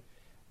interception.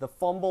 The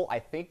fumble, I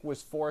think,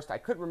 was forced. I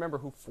couldn't remember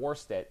who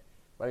forced it.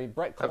 But I mean,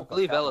 Brett Kolka, I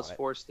believe Ellis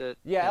forced it.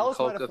 Yeah, Ellis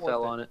Kolka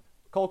fell on it.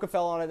 Kolka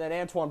fell on it, and then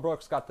Antoine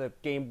Brooks got the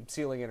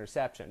game-sealing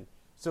interception.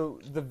 So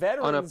the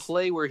veterans on a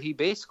play where he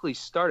basically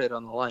started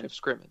on the line of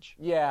scrimmage.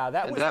 Yeah,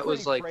 that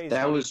was like crazy.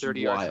 That was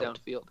 30 wild. yards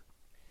downfield.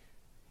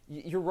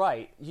 You're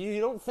right.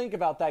 You don't think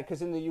about that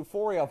because in the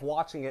euphoria of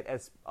watching it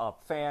as a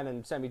fan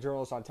and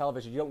semi-journalist on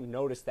television, you don't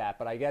notice that.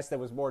 But I guess that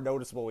was more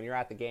noticeable when you're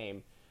at the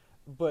game.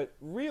 But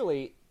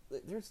really,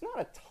 there's not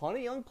a ton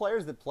of young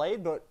players that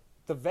played, but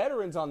the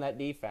veterans on that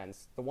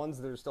defense, the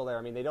ones that are still there,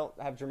 I mean, they don't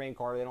have Jermaine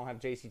Carter, they don't have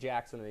J.C.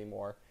 Jackson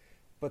anymore,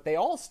 but they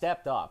all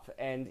stepped up,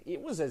 and it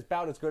was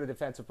about as good a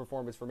defensive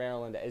performance for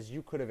Maryland as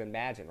you could have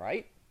imagined,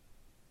 right?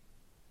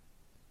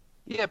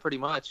 Yeah, pretty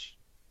much.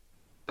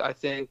 I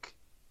think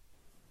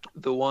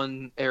the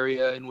one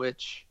area in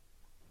which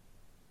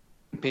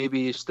maybe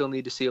you still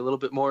need to see a little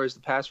bit more is the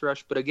pass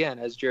rush. But again,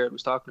 as Jared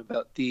was talking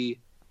about, the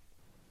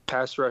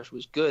pass rush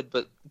was good,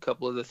 but a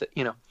couple of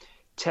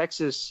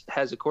Texas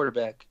has a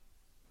quarterback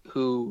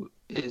who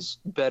is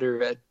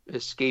better at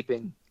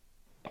escaping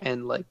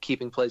and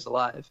keeping plays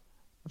alive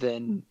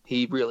than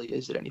he really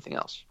is at anything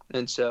else.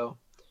 And so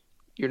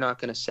you're not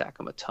going to sack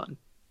him a ton.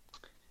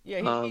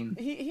 Yeah,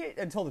 he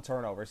until the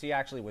turnovers, he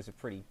actually was a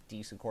pretty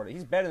decent quarterback.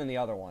 He's better than the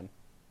other one.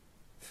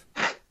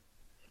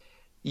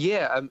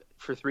 Yeah,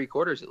 for 3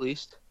 quarters at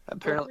least.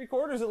 Apparently, For 3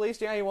 quarters at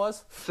least, yeah, he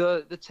was.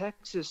 the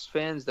Texas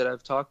fans that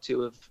I've talked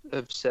to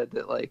have said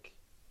that like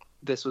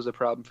this was a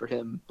problem for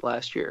him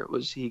last year.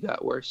 He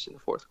got worse in the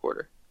 4th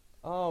quarter.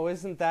 Oh,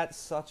 isn't that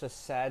such a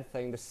sad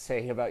thing to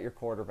say about your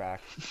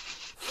quarterback?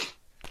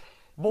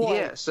 Boy,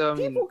 Yeah, so I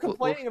mean, people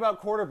complaining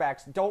about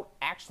quarterbacks don't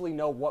actually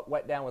know what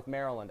went down with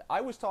Maryland.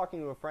 I was talking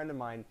to a friend of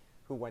mine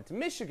who went to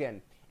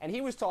Michigan, and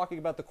he was talking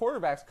about the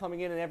quarterbacks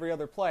coming in every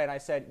other play, and I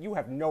said, you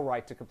have no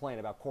right to complain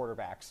about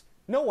quarterbacks.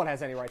 No one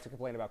has any right to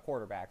complain about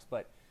quarterbacks,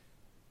 but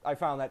I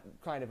found that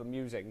kind of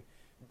amusing.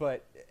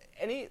 But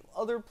any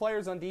other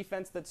players on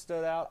defense that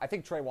stood out? I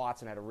think Trey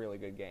Watson had a really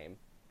good game,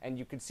 and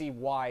you could see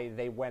why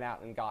they went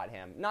out and got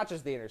him. Not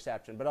just the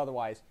interception, but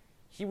otherwise,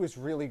 he was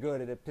really good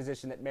at a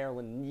position that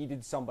Maryland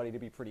needed somebody to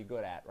be pretty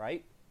good at,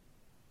 right?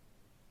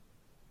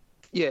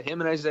 Yeah,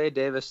 him and Isaiah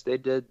Davis, they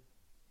did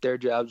their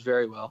jobs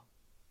very well.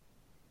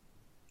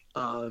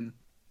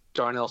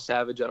 Darnell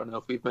Savage, I don't know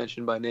if we've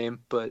mentioned by name,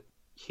 but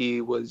he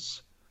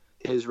was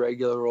his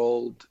regular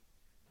old,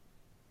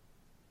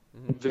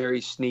 very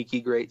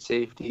sneaky, great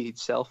safety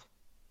self.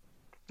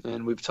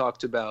 And we've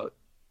talked about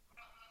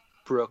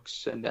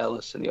Brooks and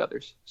Ellis and the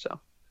others. So.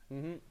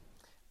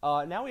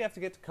 Now we have to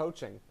get to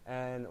coaching,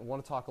 and I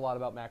want to talk a lot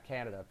about Matt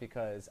Canada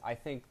because I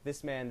think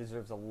this man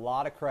deserves a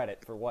lot of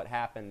credit for what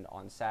happened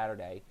on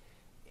Saturday.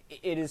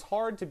 It is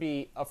hard to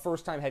be a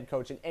first-time head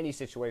coach in any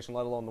situation,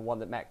 let alone the one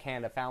that Matt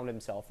Canada found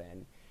himself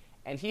in.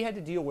 And he had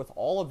to deal with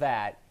all of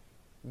that,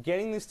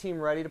 getting this team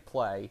ready to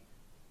play,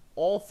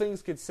 all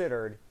things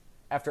considered,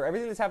 after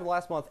everything that's happened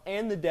last month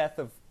and the death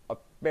of a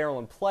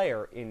Maryland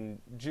player in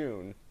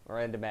June or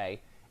end of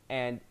May.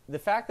 And the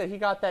fact that he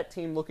got that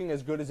team looking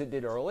as good as it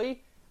did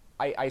early,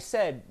 I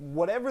said,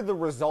 whatever the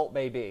result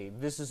may be,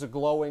 this is a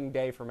glowing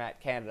day for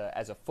Matt Canada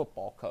as a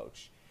football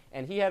coach.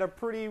 And he had a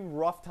pretty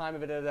rough time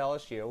of it at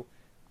LSU.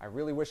 I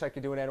really wish I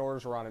could do an Ed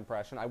Orgeron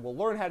impression. I will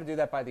learn how to do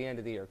that by the end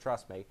of the year,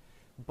 trust me.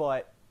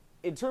 But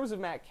in terms of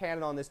Matt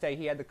Canada on this day,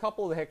 he had a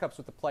couple of the hiccups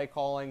with the play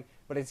calling,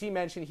 but as he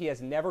mentioned, he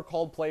has never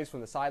called plays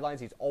from the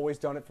sidelines. He's always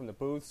done it from the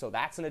booth, so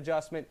that's an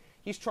adjustment.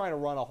 He's trying to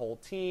run a whole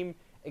team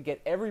and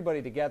get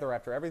everybody together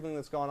after everything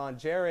that's gone on.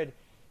 Jared,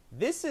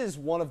 this is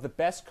one of the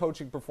best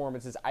coaching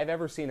performances I've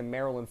ever seen a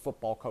Maryland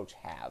football coach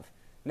have.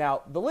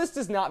 Now, the list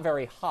is not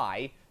very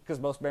high because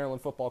most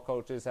Maryland football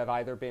coaches have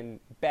either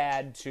been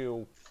bad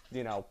to,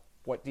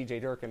 what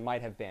DJ Durkin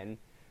might have been.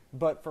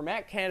 But for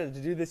Matt Canada to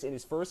do this in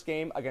his first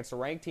game against a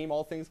ranked team,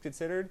 all things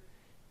considered,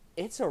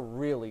 it's a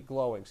really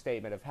glowing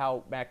statement of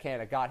how Matt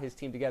Canada got his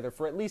team together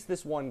for at least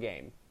this one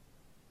game.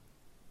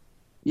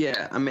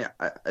 Yeah, I mean,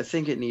 I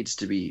think it needs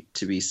to be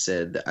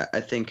said that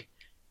I think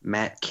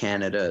Matt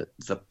Canada,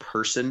 the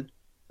person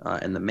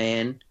and the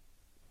man,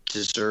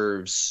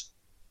 deserves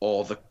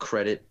all the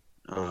credit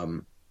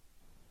and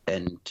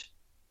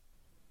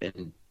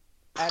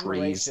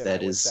praise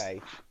that is,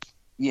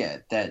 yeah,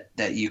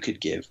 that you could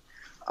give.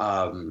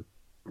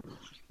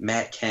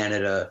 Matt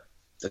Canada,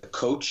 the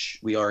coach,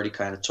 we already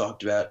kind of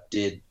talked about,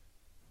 did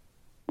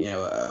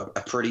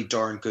a pretty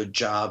darn good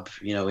job,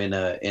 in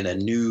a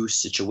new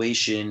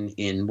situation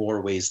in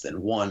more ways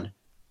than one.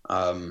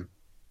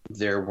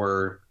 There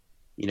were.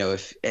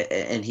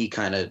 And he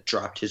kind of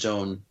dropped his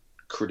own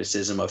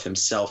criticism of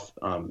himself,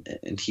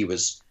 and he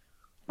was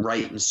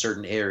right in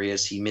certain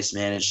areas. He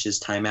mismanaged his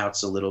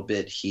timeouts a little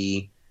bit.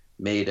 He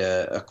made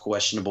a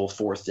questionable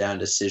 4th down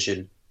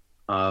decision.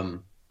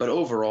 But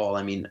overall,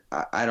 I mean,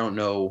 I don't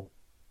know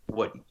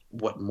what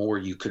more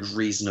you could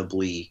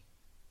reasonably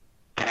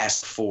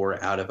ask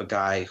for out of a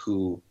guy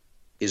who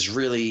is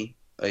really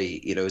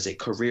is a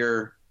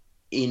career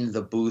in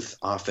the booth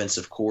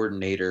offensive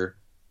coordinator.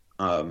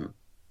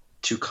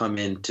 To come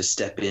in, to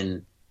step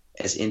in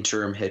as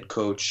interim head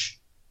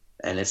coach.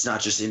 And it's not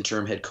just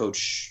interim head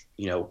coach,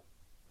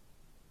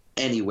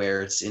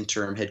 anywhere. It's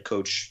interim head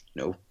coach,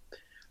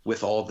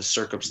 with all the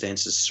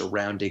circumstances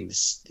surrounding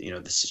this,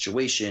 the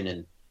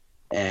situation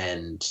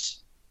and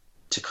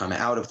to come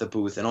out of the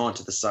booth and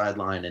onto the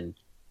sideline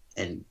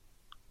and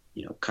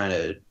kind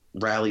of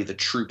rally the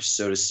troops,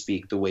 so to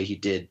speak, the way he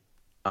did,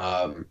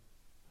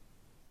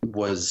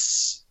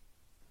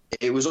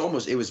 it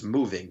was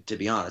moving, to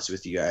be honest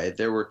with you.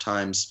 There were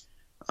times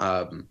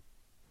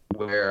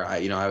where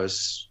I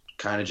was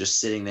kind of just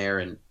sitting there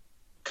and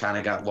kind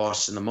of got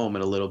lost in the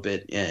moment a little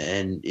bit,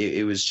 and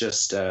it was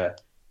just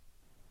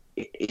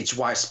it's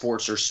why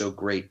sports are so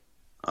great,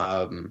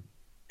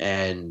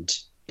 and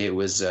it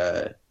was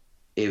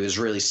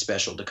really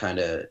special to kind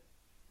of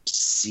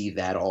see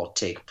that all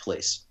take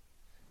place.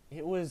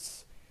 It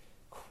was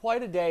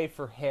quite a day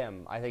for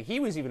him. I think he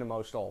was even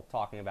emotional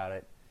talking about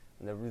it.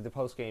 The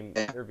post-game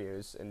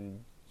interviews,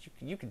 and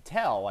you could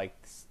tell, like,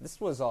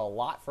 this was a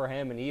lot for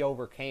him, and he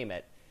overcame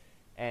it.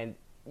 And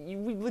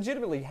we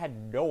legitimately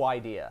had no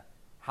idea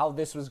how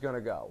this was going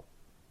to go.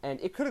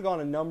 And it could have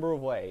gone a number of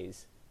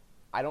ways.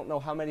 I don't know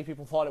how many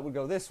people thought it would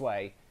go this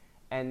way.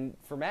 And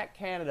for Matt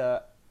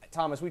Canada,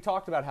 Thomas, we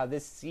talked about how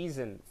this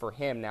season for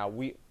him now,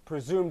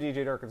 presume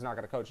DJ Durkin's not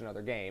going to coach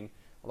another game.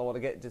 Although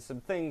we'll get to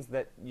some things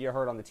that you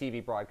heard on the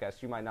TV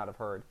broadcast you might not have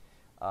heard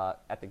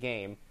at the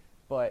game.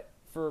 But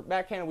for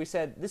Matt Canada, we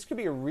said this could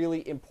be a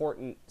really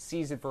important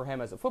season for him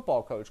as a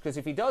football coach, because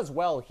if he does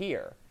well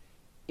here,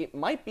 it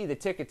might be the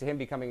ticket to him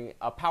becoming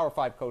a Power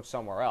 5 coach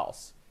somewhere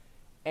else.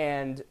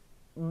 And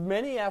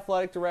many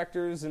athletic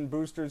directors and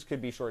boosters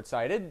could be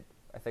short-sighted.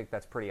 I think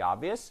that's pretty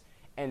obvious.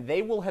 And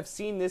they will have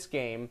seen this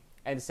game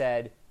and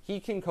said, he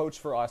can coach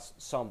for us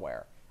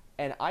somewhere.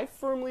 And I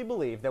firmly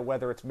believe that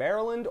whether it's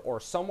Maryland or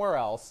somewhere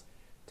else,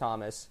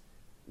 Thomas,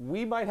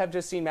 we might have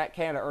just seen Matt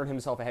Canada earn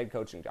himself a head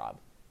coaching job.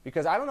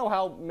 Because I don't know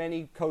how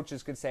many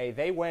coaches could say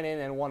they went in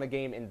and won a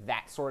game in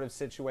that sort of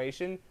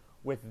situation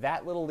with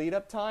that little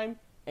lead-up time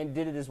and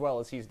did it as well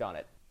as he's done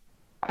it.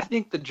 I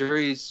think the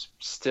jury's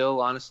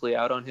still honestly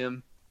out on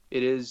him.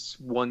 It is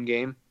one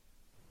game,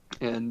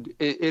 and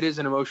it is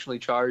an emotionally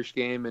charged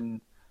game,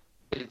 and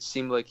it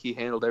seemed like he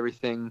handled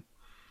everything.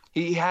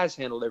 He has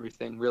handled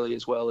everything really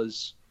as well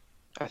as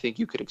I think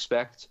you could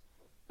expect.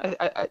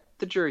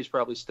 The jury's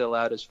probably still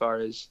out as far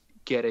as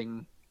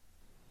getting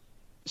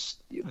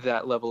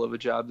that level of a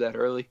job that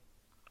early.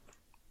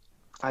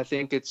 I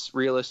think it's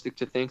realistic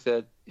to think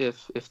that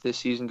if this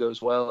season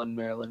goes well and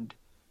Maryland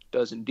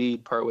does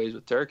indeed part ways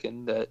with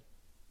Durkin, that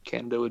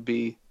Canada would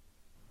be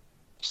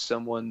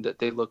someone that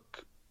they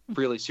look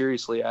really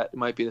seriously at. It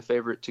might be the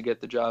favorite to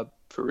get the job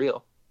for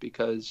real,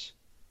 because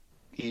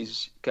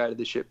he's guided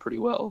the ship pretty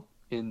well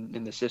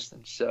in the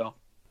system. So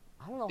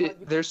I don't know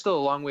there's still a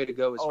long way to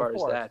go as far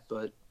as that.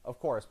 But of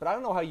course, but I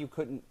don't know how you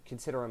couldn't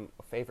consider him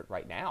a favorite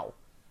right now.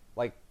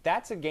 Like,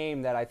 that's a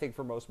game that I think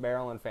for most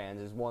Maryland fans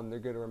is one they're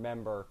going to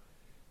remember,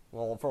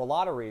 well, for a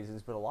lot of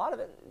reasons, but a lot of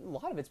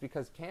it's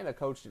because Canada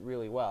coached it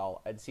really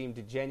well and seemed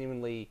to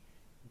genuinely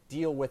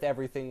deal with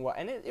everything well.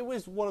 And it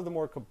was one of the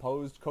more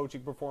composed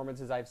coaching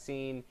performances I've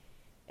seen.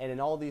 And in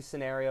all these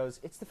scenarios,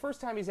 it's the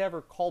first time he's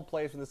ever called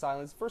plays from the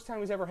sidelines, the first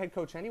time he's ever head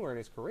coach anywhere in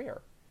his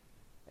career.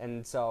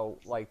 And so,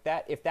 like,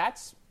 that, if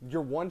that's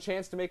your one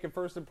chance to make a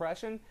first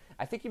impression,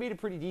 I think you made a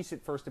pretty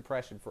decent first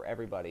impression for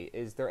everybody.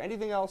 Is there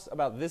anything else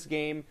about this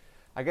game?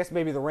 I guess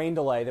maybe the rain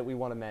delay that we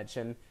want to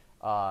mention.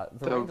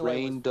 The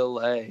rain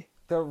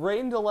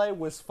delay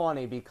was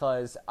funny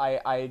because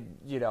there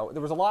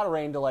was a lot of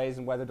rain delays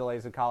and weather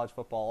delays in college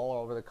football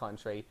all over the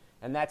country,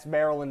 and that's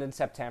Maryland in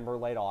September,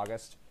 late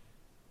August.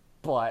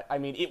 But, I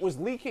mean, it was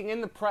leaking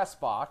in the press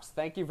box.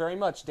 Thank you very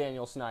much,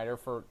 Daniel Snyder,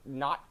 for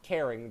not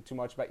caring too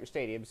much about your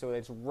stadium. So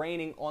it's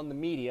raining on the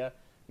media.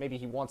 Maybe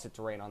he wants it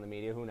to rain on the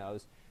media. Who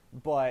knows?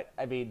 But,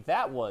 I mean,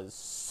 that was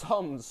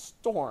some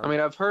storm. I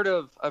mean, I've heard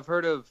of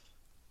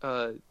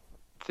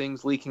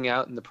things leaking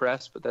out in the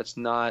press, but that's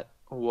not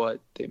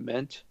what they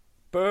meant.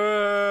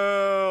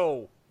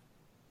 Boo!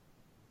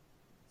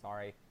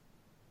 Sorry.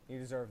 You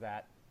deserve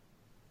that.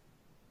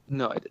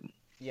 No, I didn't.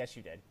 Yes,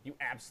 you did. You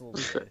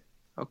absolutely did.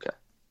 Okay.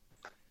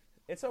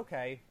 It's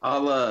okay.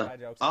 I'll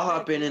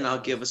hop in and I'll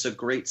give us a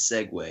great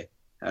segue.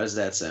 How does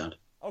that sound?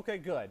 Okay,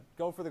 good.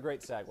 Go for the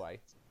great segue.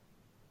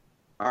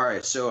 All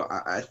right, so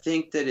I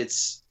think that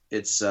it's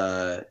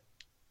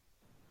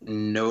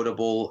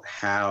notable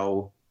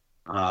how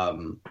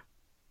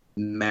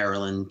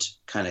Maryland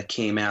kind of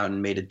came out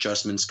and made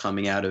adjustments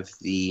coming out of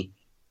the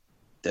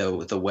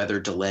weather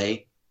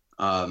delay.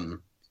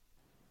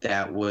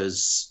 That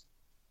was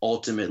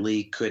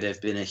ultimately could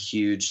have been a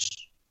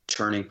huge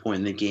turning point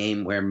in the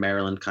game where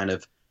Maryland kind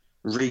of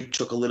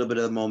retook a little bit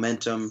of the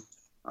momentum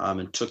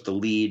and took the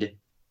lead,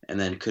 and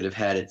then could have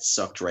had it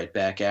sucked right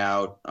back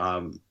out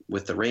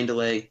with the rain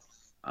delay.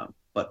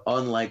 But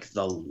unlike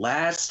the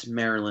last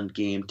Maryland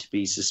game to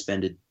be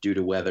suspended due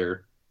to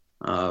weather,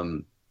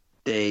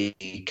 they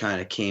kind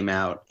of came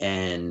out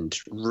and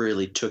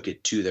really took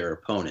it to their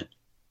opponent.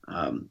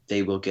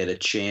 They will get a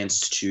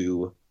chance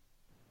to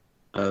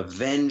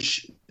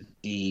avenge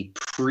the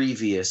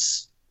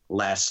previous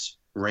last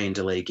rain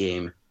delay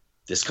game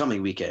this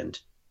coming weekend,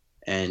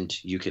 and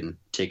you can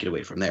take it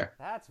away from there.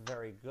 That's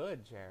very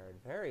good, Jared.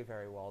 Very,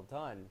 very well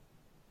done.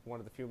 One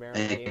of the few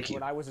Maryland games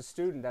when I was a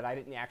student that I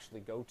didn't actually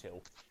go to.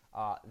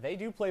 They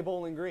do play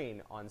Bowling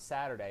Green on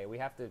Saturday. We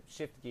have to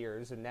shift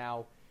gears, and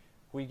now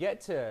we get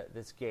to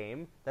this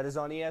game that is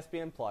on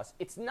ESPN+.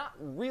 It's not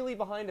really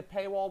behind a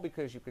paywall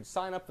because you could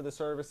sign up for the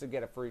service and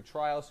get a free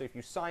trial. So if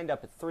you signed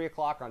up at 3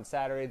 o'clock on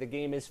Saturday, the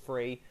game is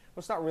free. Well,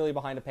 it's not really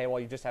behind a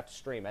paywall. You just have to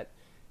stream it.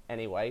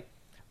 Anyway,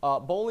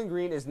 Bowling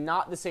Green is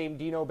not the same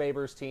Dino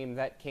Babers team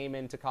that came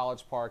into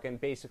College Park and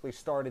basically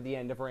started the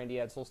end of Randy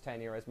Edsall's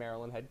tenure as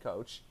Maryland head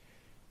coach.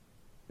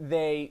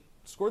 They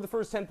scored the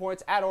first 10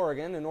 points at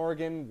Oregon, and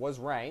Oregon was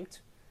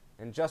ranked.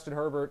 And Justin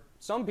Herbert,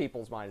 some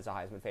people's mind, is a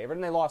Heisman favorite,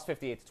 and they lost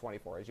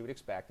 58-24, as you would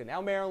expect. And now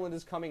Maryland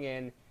is coming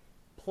in,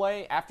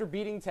 after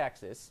beating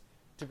Texas,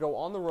 to go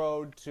on the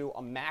road to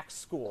a MAC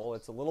school.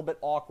 It's a little bit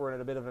awkward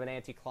and a bit of an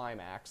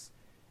anticlimax.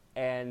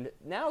 And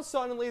now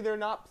suddenly they're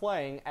not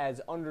playing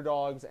as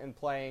underdogs and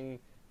playing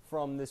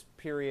from this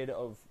period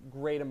of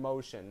great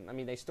emotion. I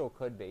mean, they still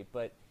could be,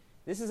 but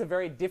this is a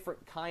very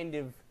different kind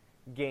of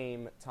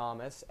game,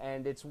 Thomas,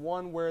 and it's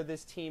one where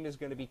this team is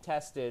going to be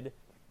tested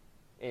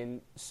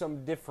in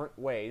some different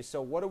ways.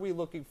 So what are we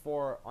looking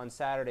for on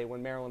Saturday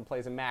when Maryland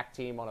plays a MAC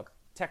team on a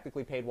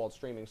technically paid-walled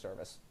streaming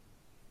service?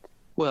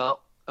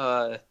 Well,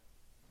 I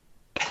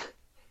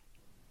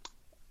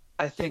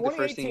think the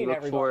first thing you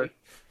look for,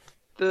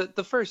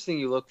 the first thing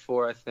you look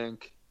for, I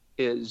think,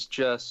 is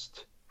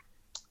just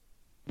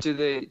do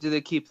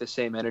they keep the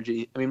same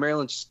energy? I mean,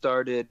 Maryland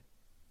started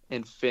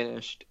and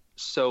finished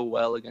so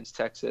well against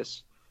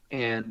Texas,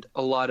 and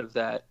a lot of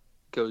that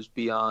goes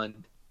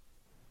beyond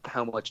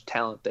how much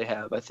talent they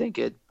have. I think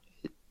it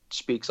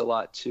speaks a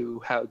lot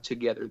to how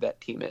together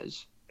that team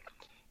is,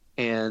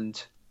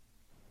 and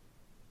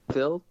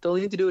they'll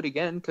need to do it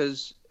again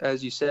because,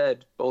 as you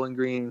said, Bowling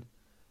Green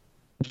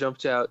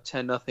jumped out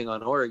 10-0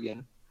 on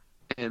Oregon,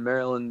 and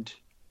Maryland,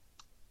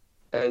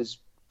 as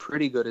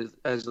pretty good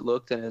as it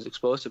looked and as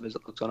explosive as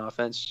it looked on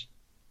offense,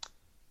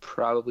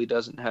 probably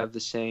doesn't have the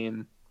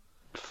same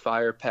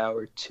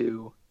firepower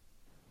to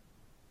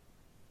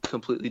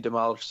completely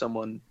demolish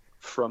someone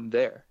from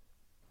there.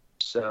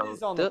 So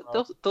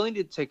they'll need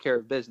to take care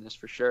of business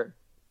for sure.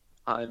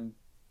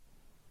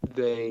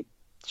 They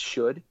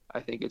should. I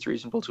think it's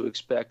reasonable to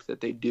expect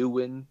that they do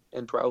win,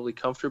 and probably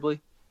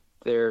comfortably.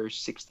 They're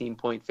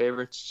 16-point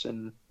favorites,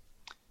 and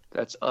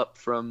that's up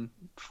from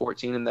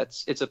 14, and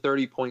it's a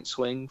 30-point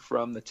swing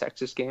from the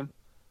Texas game.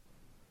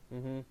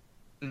 Mm-hmm.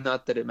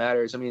 Not that it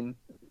matters. I mean,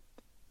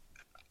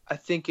 I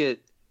think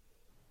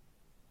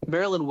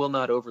Maryland will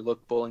not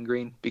overlook Bowling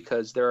Green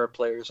because there are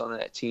players on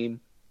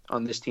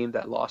this team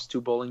that lost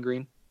to Bowling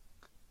Green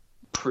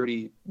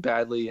pretty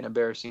badly and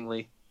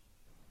embarrassingly,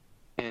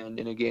 and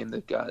in a game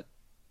that got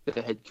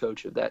the head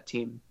coach of that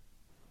team,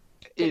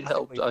 it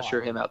helped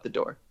usher him out the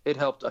door. It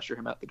helped usher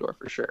him out the door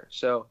for sure.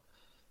 So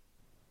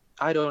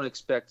I don't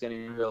expect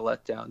any real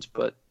letdowns,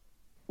 but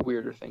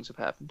weirder things have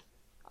happened.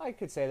 I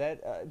could say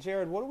that.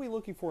 Jared, what are we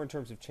looking for in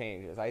terms of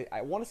changes?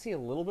 I want to see a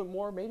little bit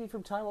more maybe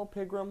from Tyrell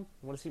Pigram.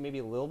 I want to see maybe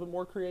a little bit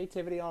more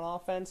creativity on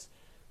offense.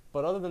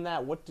 But other than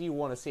that, what do you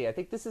want to see? I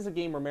think this is a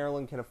game where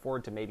Maryland can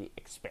afford to maybe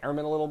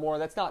experiment a little more.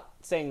 That's not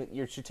saying that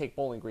you should take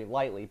Bowling Green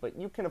lightly, but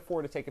you can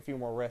afford to take a few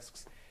more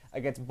risks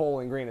against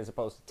Bowling Green as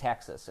opposed to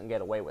Texas and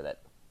get away with it.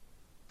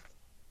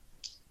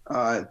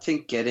 I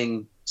think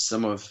getting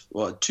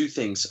two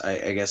things,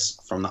 I guess,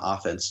 from the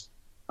offense,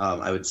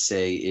 I would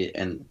say,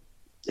 and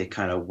they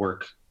kind of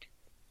work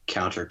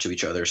counter to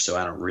each other, so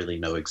I don't really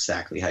know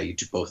exactly how you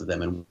do both of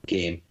them in one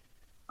game.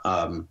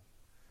 To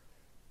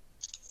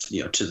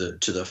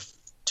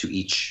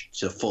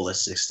the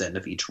fullest extent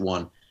of each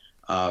one.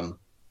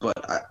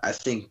 But I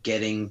think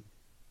getting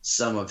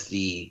some of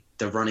the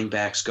running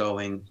backs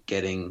going,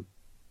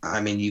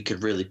 you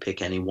could really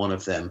pick any one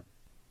of them.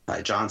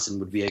 Johnson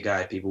would be a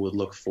guy people would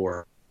look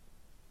for.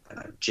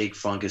 Jake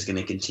Funk is going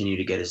to continue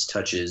to get his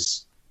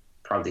touches,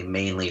 probably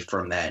mainly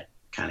from that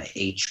kind of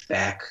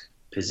H-back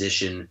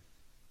position,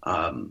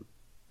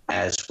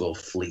 as will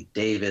Fleet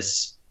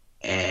Davis.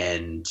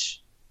 And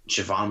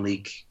Javon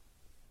Leake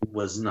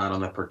was not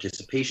on the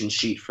participation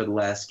sheet for the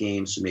last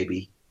game, so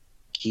maybe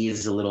he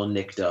is a little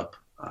nicked up.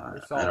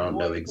 I don't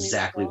know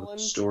exactly what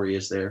the story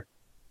is there.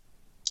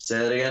 Say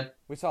that again?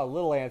 We saw a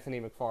little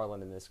Anthony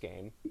McFarland in this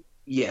game.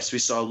 Yes, we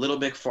saw a little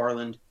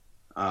McFarland.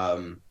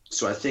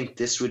 So I think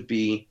this would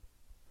be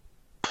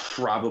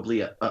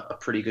probably a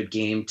pretty good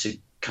game to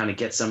kind of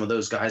get some of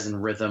those guys in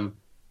rhythm,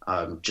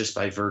 just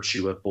by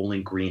virtue of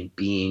Bowling Green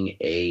being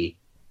a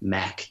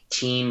MAC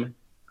team.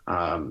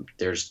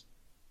 They're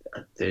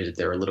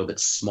a little bit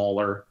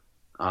smaller,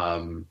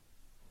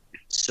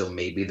 so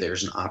maybe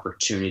there's an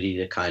opportunity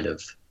to kind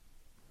of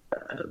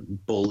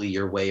bully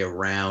your way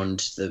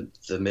around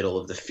the middle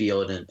of the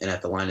field and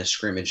at the line of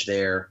scrimmage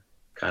there,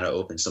 kind of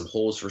open some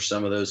holes for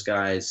some of those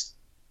guys.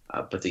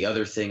 But the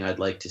other thing I'd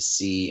like to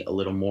see a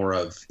little more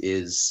of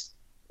is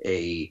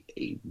a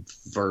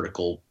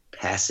vertical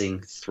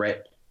passing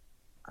threat.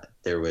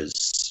 There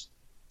was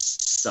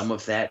some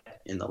of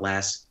that in the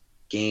last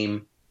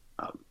game.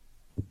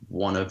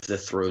 One of the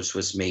throws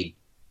was made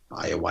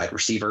by a wide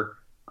receiver.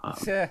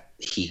 The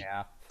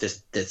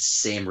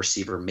same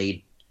receiver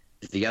made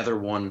the other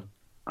one,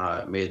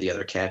 made the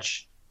other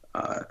catch.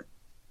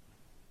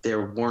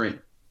 There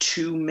weren't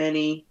too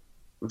many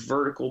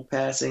vertical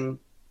passing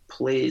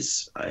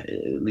plays, at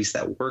least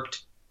that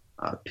worked.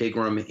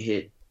 Pigram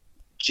hit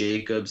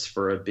Jacobs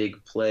for a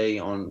big play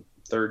on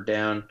third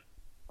down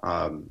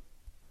on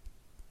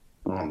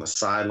the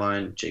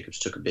sideline. Jacobs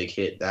took a big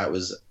hit. That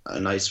was a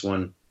nice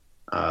one.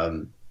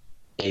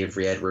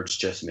 Avery Edwards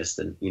just missed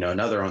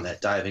another on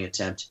that diving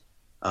attempt.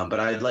 But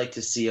I'd like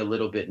to see a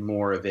little bit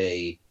more of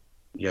a,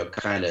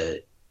 kind of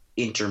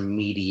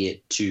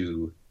intermediate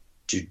to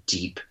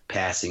deep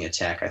passing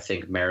attack. I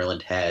think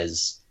Maryland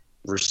has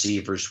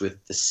receivers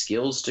with the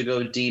skills to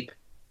go deep,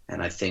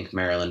 and I think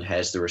Maryland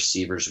has the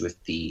receivers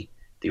with the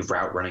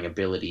route running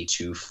ability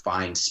to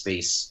find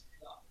space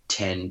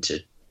 10 to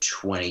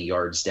 20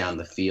 yards down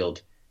the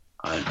field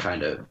and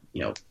kind of,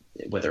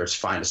 whether it's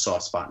find a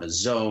soft spot in a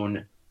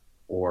zone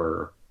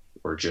or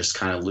just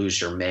kind of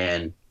lose your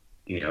man,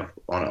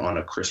 on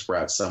a crisp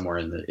route somewhere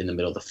in the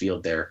middle of the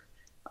field there.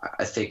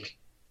 I think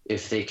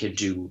if they could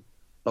do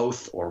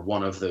both or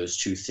one of those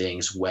two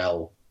things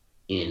well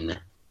in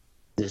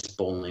this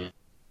bowling,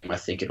 I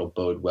think it'll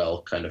bode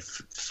well kind of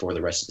for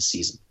the rest of the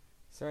season.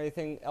 Is there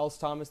anything else,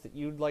 Thomas, that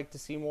you'd like to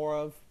see more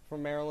of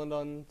from Maryland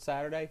on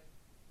Saturday?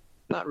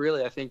 Not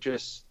really. I think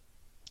just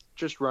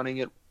running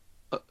it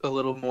a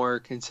little more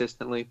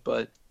consistently,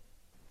 but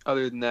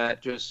other than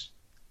that, just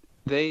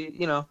they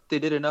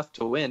did enough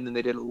to win, and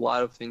they did a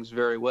lot of things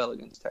very well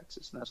against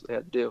Texas, and that's what they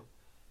had to do.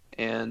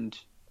 And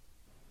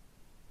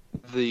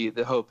the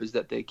hope is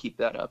that they keep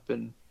that up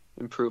and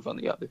improve on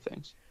the other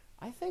things.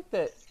 I think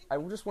that I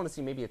just want to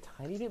see maybe a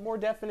tiny bit more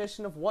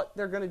definition of what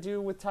they're going to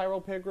do with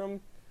Tyrell Pigram,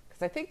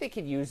 because I think they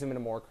could use him in a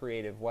more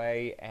creative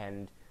way,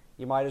 and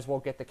you might as well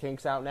get the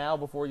kinks out now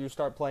before you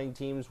start playing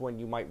teams when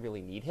you might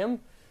really need him.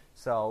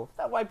 So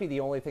that might be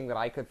the only thing that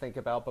I could think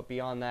about, but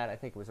beyond that, I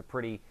think it was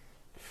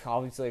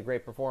obviously a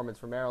great performance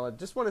for Maryland.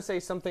 Just want to say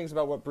some things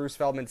about what Bruce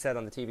Feldman said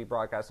on the TV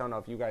broadcast. I don't know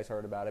if you guys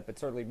heard about it, but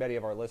certainly many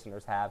of our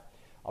listeners have,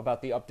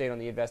 about the update on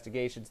the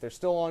investigations. They're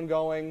still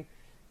ongoing.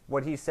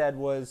 What he said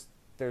was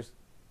there's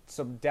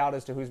some doubt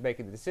as to who's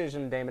making the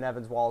decision, Damon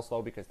Evans, Wallace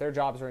Lowe, because their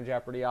jobs are in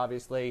jeopardy,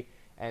 obviously.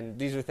 And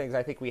these are things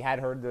I think we had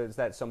heard, is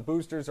that some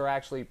boosters are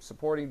actually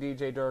supporting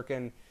DJ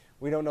Durkin.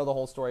 We don't know the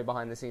whole story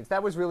behind the scenes.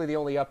 That was really the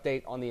only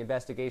update on the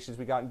investigations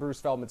we got, and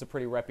Bruce Feldman's a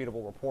pretty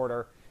reputable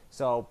reporter.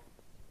 So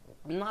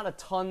not a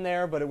ton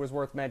there, but it was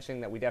worth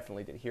mentioning that we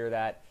definitely did hear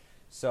that.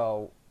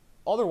 So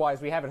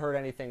otherwise, we haven't heard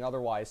anything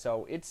otherwise.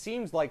 So it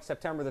seems like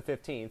September the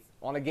 15th,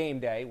 on a game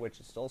day, which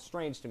is still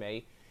strange to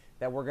me,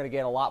 that we're going to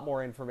get a lot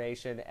more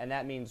information, and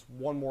that means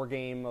one more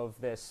game of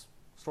this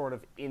sort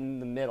of in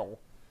the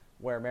middle,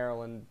 where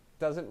Maryland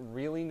doesn't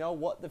really know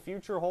what the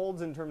future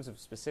holds in terms of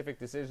specific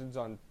decisions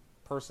on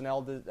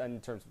personnel, in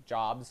terms of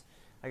jobs,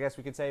 I guess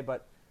we could say.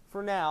 But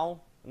for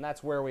now, and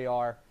that's where we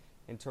are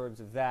in terms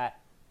of that.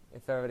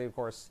 If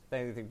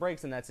anything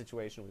breaks in that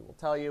situation, we will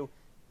tell you.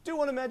 Do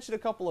want to mention a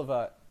couple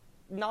of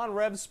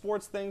non-Rev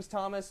sports things,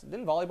 Thomas.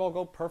 Didn't volleyball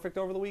go perfect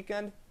over the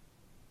weekend?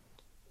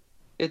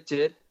 It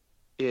did.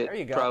 There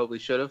you go. Probably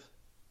should have.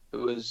 It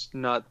was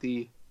not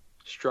the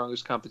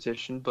strongest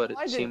competition, but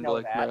it seemed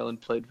like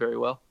Maryland played very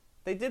well.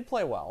 They did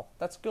play well.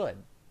 That's good.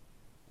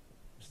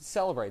 Should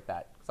celebrate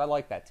that, because I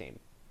like that team.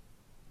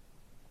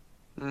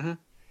 Mm-hmm.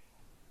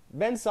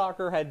 Men's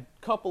soccer had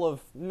a couple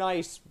of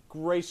nice,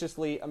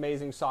 graciously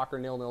amazing soccer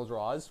 0-0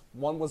 draws.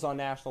 One was on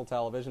national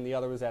television. The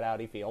other was at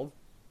Audi Field.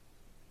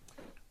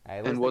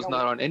 And was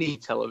not on any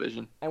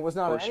television. And was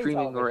not on any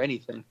streaming or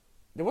anything.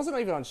 It wasn't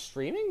even on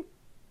streaming?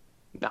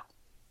 No.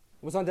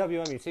 It was on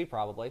WMUC,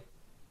 probably.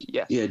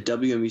 Yes. Yeah,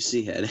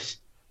 WMUC had it.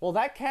 Well,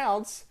 that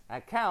counts.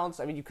 That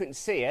counts. I mean, you couldn't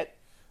see it.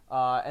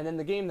 And then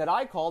the game that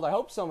I called, I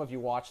hope some of you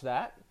watched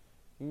that.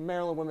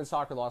 Maryland women's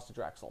soccer lost to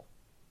Drexel.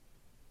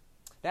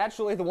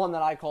 Naturally, the one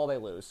that I call, they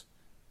lose.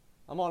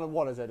 I'm on, a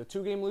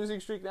 2-game losing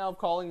streak now of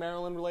calling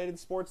Maryland-related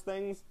sports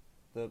things?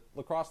 The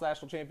lacrosse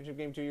national championship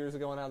game 2 years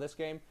ago and now this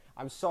game?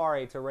 I'm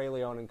sorry to Ray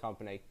Leone and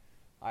company.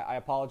 I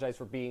apologize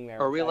for being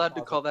there. Are we allowed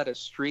to call that a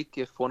streak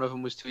if one of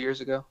them was 2 years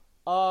ago?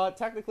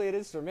 Technically it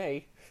is for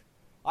me.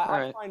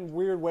 I find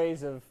weird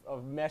ways of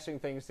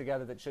meshing things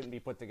together that shouldn't be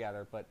put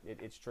together, but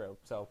it's true.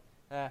 So,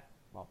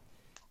 well.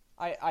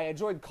 I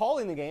enjoyed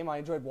calling the game. I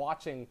enjoyed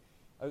watching.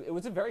 It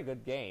was a very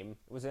good game.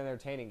 It was an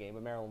entertaining game,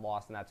 but Maryland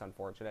lost, and that's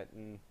unfortunate,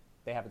 and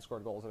they haven't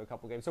scored goals in a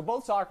couple games. So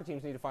both soccer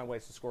teams need to find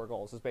ways to score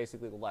goals is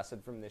basically the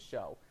lesson from this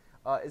show.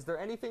 Is there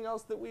anything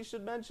else that we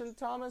should mention,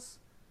 Thomas?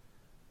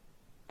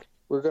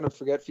 We're going to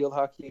forget field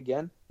hockey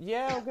again?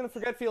 Yeah, we're going to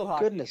forget field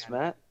hockey Goodness, again.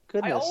 Matt.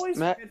 Goodness, I always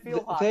Matt, forget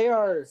field hockey. They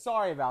are...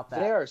 Sorry about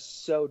that. They are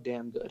so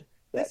damn good.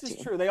 This is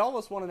true. They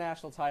almost won a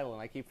national title,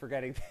 and I keep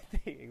forgetting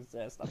that they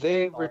exist.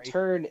 They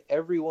returned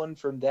everyone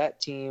from that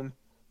team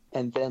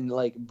and then,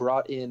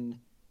 brought in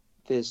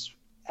this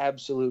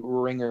absolute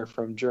ringer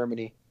from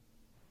Germany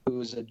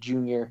who's a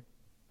junior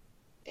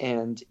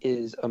and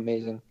is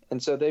amazing.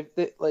 And so they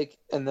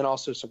and then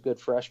also some good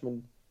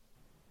freshmen.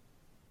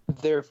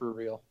 They're for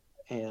real.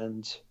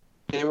 And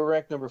they were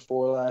ranked number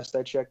 4 last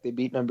I checked. They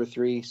beat number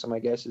 3, so my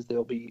guess is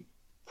they'll be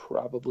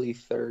probably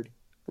 3rd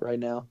right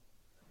now.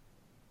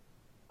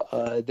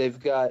 They've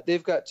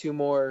got 2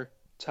 more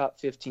top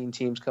 15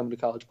 teams coming to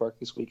College Park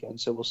this weekend,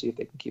 so we'll see if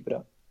they can keep it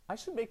up. I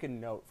should make a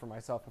note for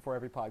myself before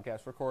every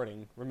podcast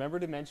recording. Remember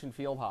to mention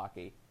field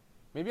hockey.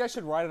 Maybe I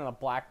should write it on a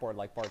blackboard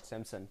like Bart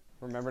Simpson.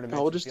 Remember to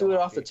mention we'll just do it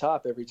off the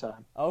top every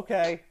time.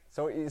 Okay.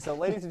 So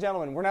ladies and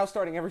gentlemen, we're now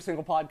starting every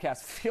single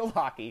podcast with field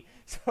hockey,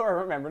 so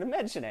remember to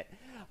mention it.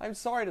 I'm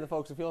sorry to the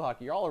folks in field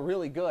hockey. You all are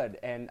really good,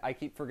 and I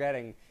keep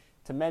forgetting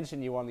to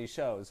mention you on these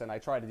shows, and I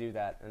try to do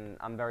that, and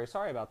I'm very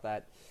sorry about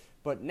that.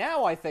 But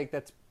now I think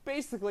that's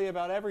basically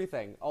about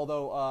everything.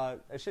 Although,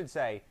 I should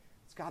say,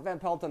 Scott Van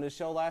Pelt on his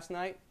show last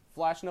night,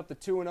 flashing up the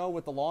 2-0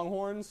 with the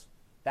Longhorns,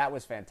 that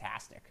was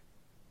fantastic.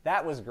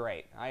 That was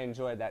great. I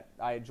enjoyed that.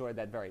 I enjoyed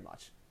that very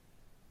much.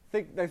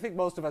 I think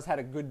most of us had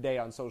a good day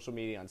on social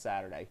media on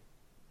Saturday.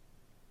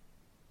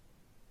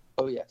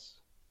 Oh yes,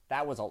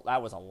 that was a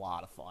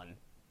lot of fun.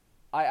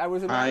 I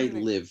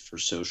live for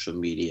social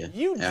media.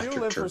 You after do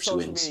live Terps for social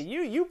wins.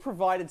 media. You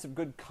provided some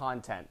good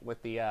content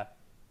with the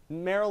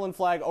Maryland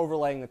flag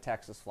overlaying the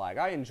Texas flag.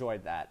 I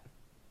enjoyed that.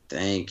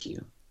 Thank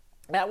you.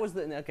 That was,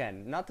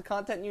 again, not the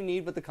content you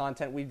need, but the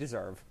content we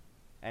deserve.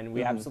 And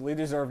we absolutely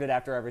deserved it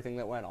after everything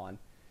that went on.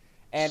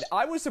 And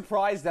I was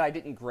surprised that I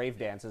didn't grave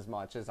dance as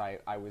much as I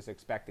was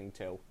expecting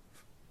to.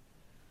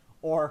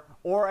 Or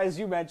as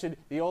you mentioned,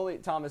 the only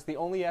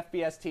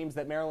FBS teams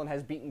that Maryland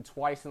has beaten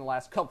twice in the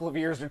last couple of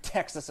years are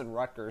Texas and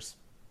Rutgers.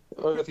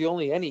 Or the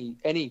only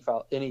any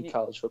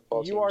college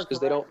football teams,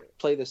 because they don't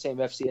play the same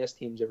FCS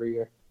teams every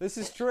year. This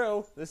is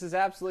true. This is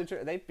absolutely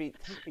true. They beat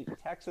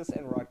Texas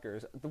and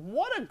Rutgers.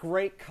 What a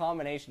great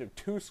combination of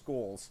two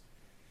schools.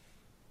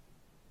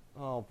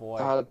 Oh,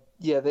 boy.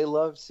 Yeah, they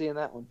love seeing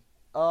that one.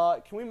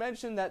 Can we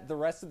mention that the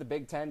rest of the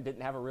Big Ten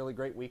didn't have a really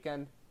great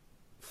weekend?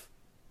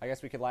 I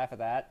guess we could laugh at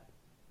that.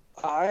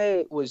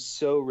 I was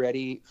so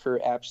ready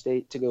for App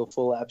State to go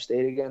full App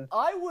State again.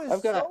 I've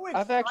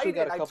actually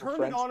got a couple turned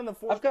friends. It on in the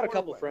fourth I've got a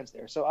quarter couple friends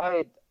there, so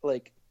I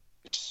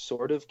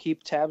sort of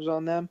keep tabs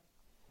on them.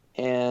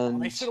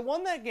 And they should have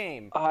won that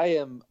game. I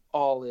am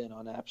all in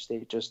on App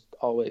State, just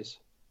always.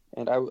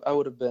 And I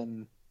would have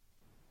been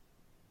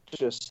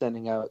just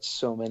sending out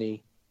so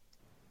many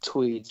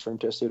tweets from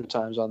just 2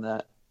 times on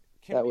that.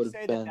 Can we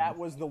say that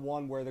was the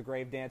one where the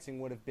grave dancing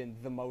would have been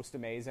the most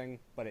amazing,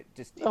 but it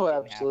just didn't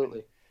absolutely.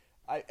 happen.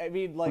 I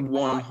mean, like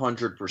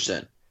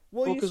 100%.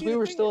 Well, because we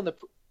were still in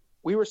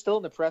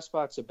the press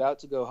box about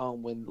to go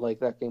home when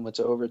that game went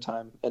to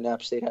overtime, and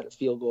App State had a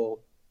field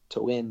goal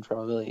to win from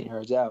a million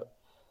yards out.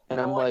 And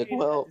I'm like,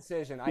 well,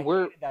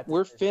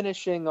 we're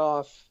finishing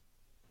off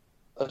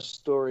a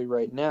story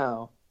right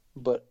now,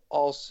 but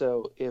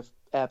also if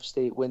App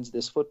State wins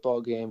this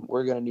football game,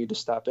 we're going to need to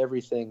stop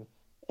everything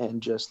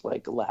and just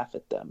laugh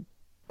at them.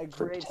 And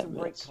create some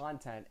great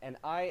content, and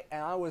I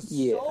was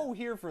so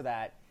here for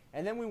that.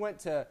 And then we went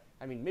to,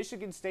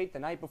 Michigan State the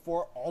night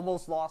before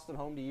almost lost at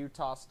home to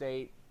Utah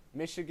State.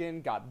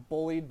 Michigan got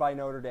bullied by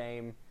Notre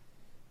Dame.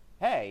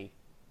 Hey,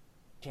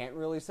 can't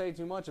really say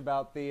too much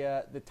about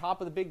the top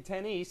of the Big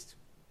Ten East.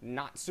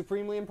 Not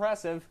supremely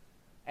impressive.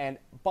 And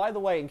by the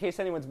way, in case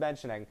anyone's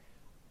mentioning,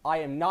 I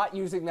am not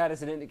using that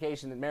as an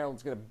indication that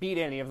Maryland's going to beat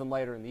any of them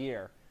later in the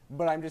year.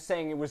 But I'm just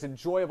saying it was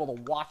enjoyable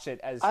to watch it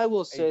as. I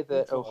will say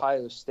that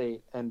Ohio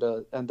State and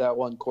that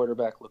one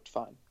quarterback looked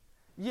fine.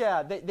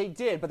 Yeah, they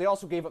did, but they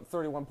also gave up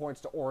 31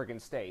 points to Oregon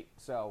State.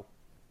 So,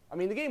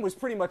 the game was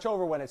pretty much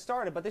over when it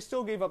started, but they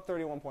still gave up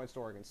 31 points to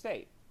Oregon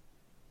State.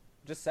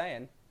 Just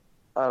saying.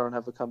 I don't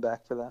have a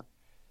comeback for that.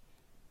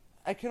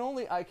 I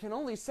can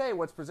only say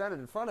what's presented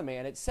in front of me,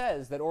 and it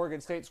says that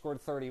Oregon State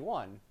scored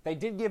 31. They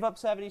did give up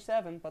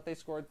 77, but they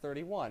scored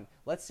 31.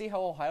 Let's see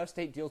how Ohio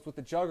State deals with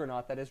the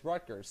juggernaut that is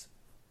Rutgers.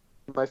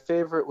 My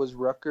favorite was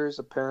Rutgers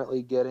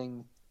apparently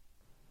giving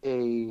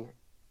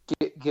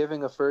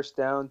a first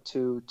down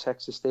to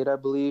Texas State, I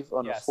believe,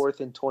 on a 4th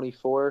and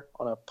 24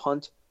 on a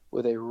punt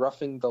with a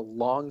roughing the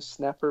long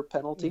snapper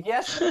penalty.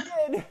 Yes, they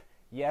did.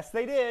 Yes,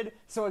 they did.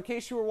 So in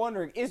case you were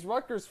wondering, is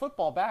Rutgers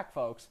football back,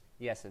 folks?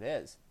 Yes, it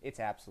is. It's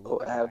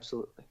absolutely back.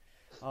 Absolutely.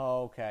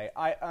 Okay.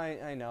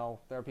 I know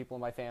there are people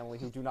in my family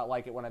who do not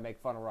like it when I make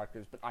fun of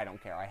Rutgers, but I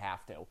don't care. I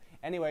have to.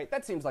 Anyway,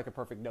 that seems like a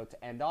perfect note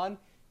to end on.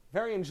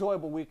 Very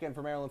enjoyable weekend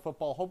for Maryland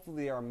football.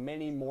 Hopefully there are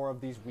many more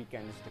of these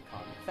weekends to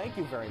come. Thank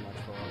you very much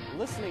for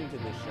listening to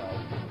this show.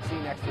 See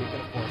you next week,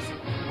 and of course,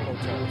 go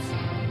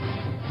Terps.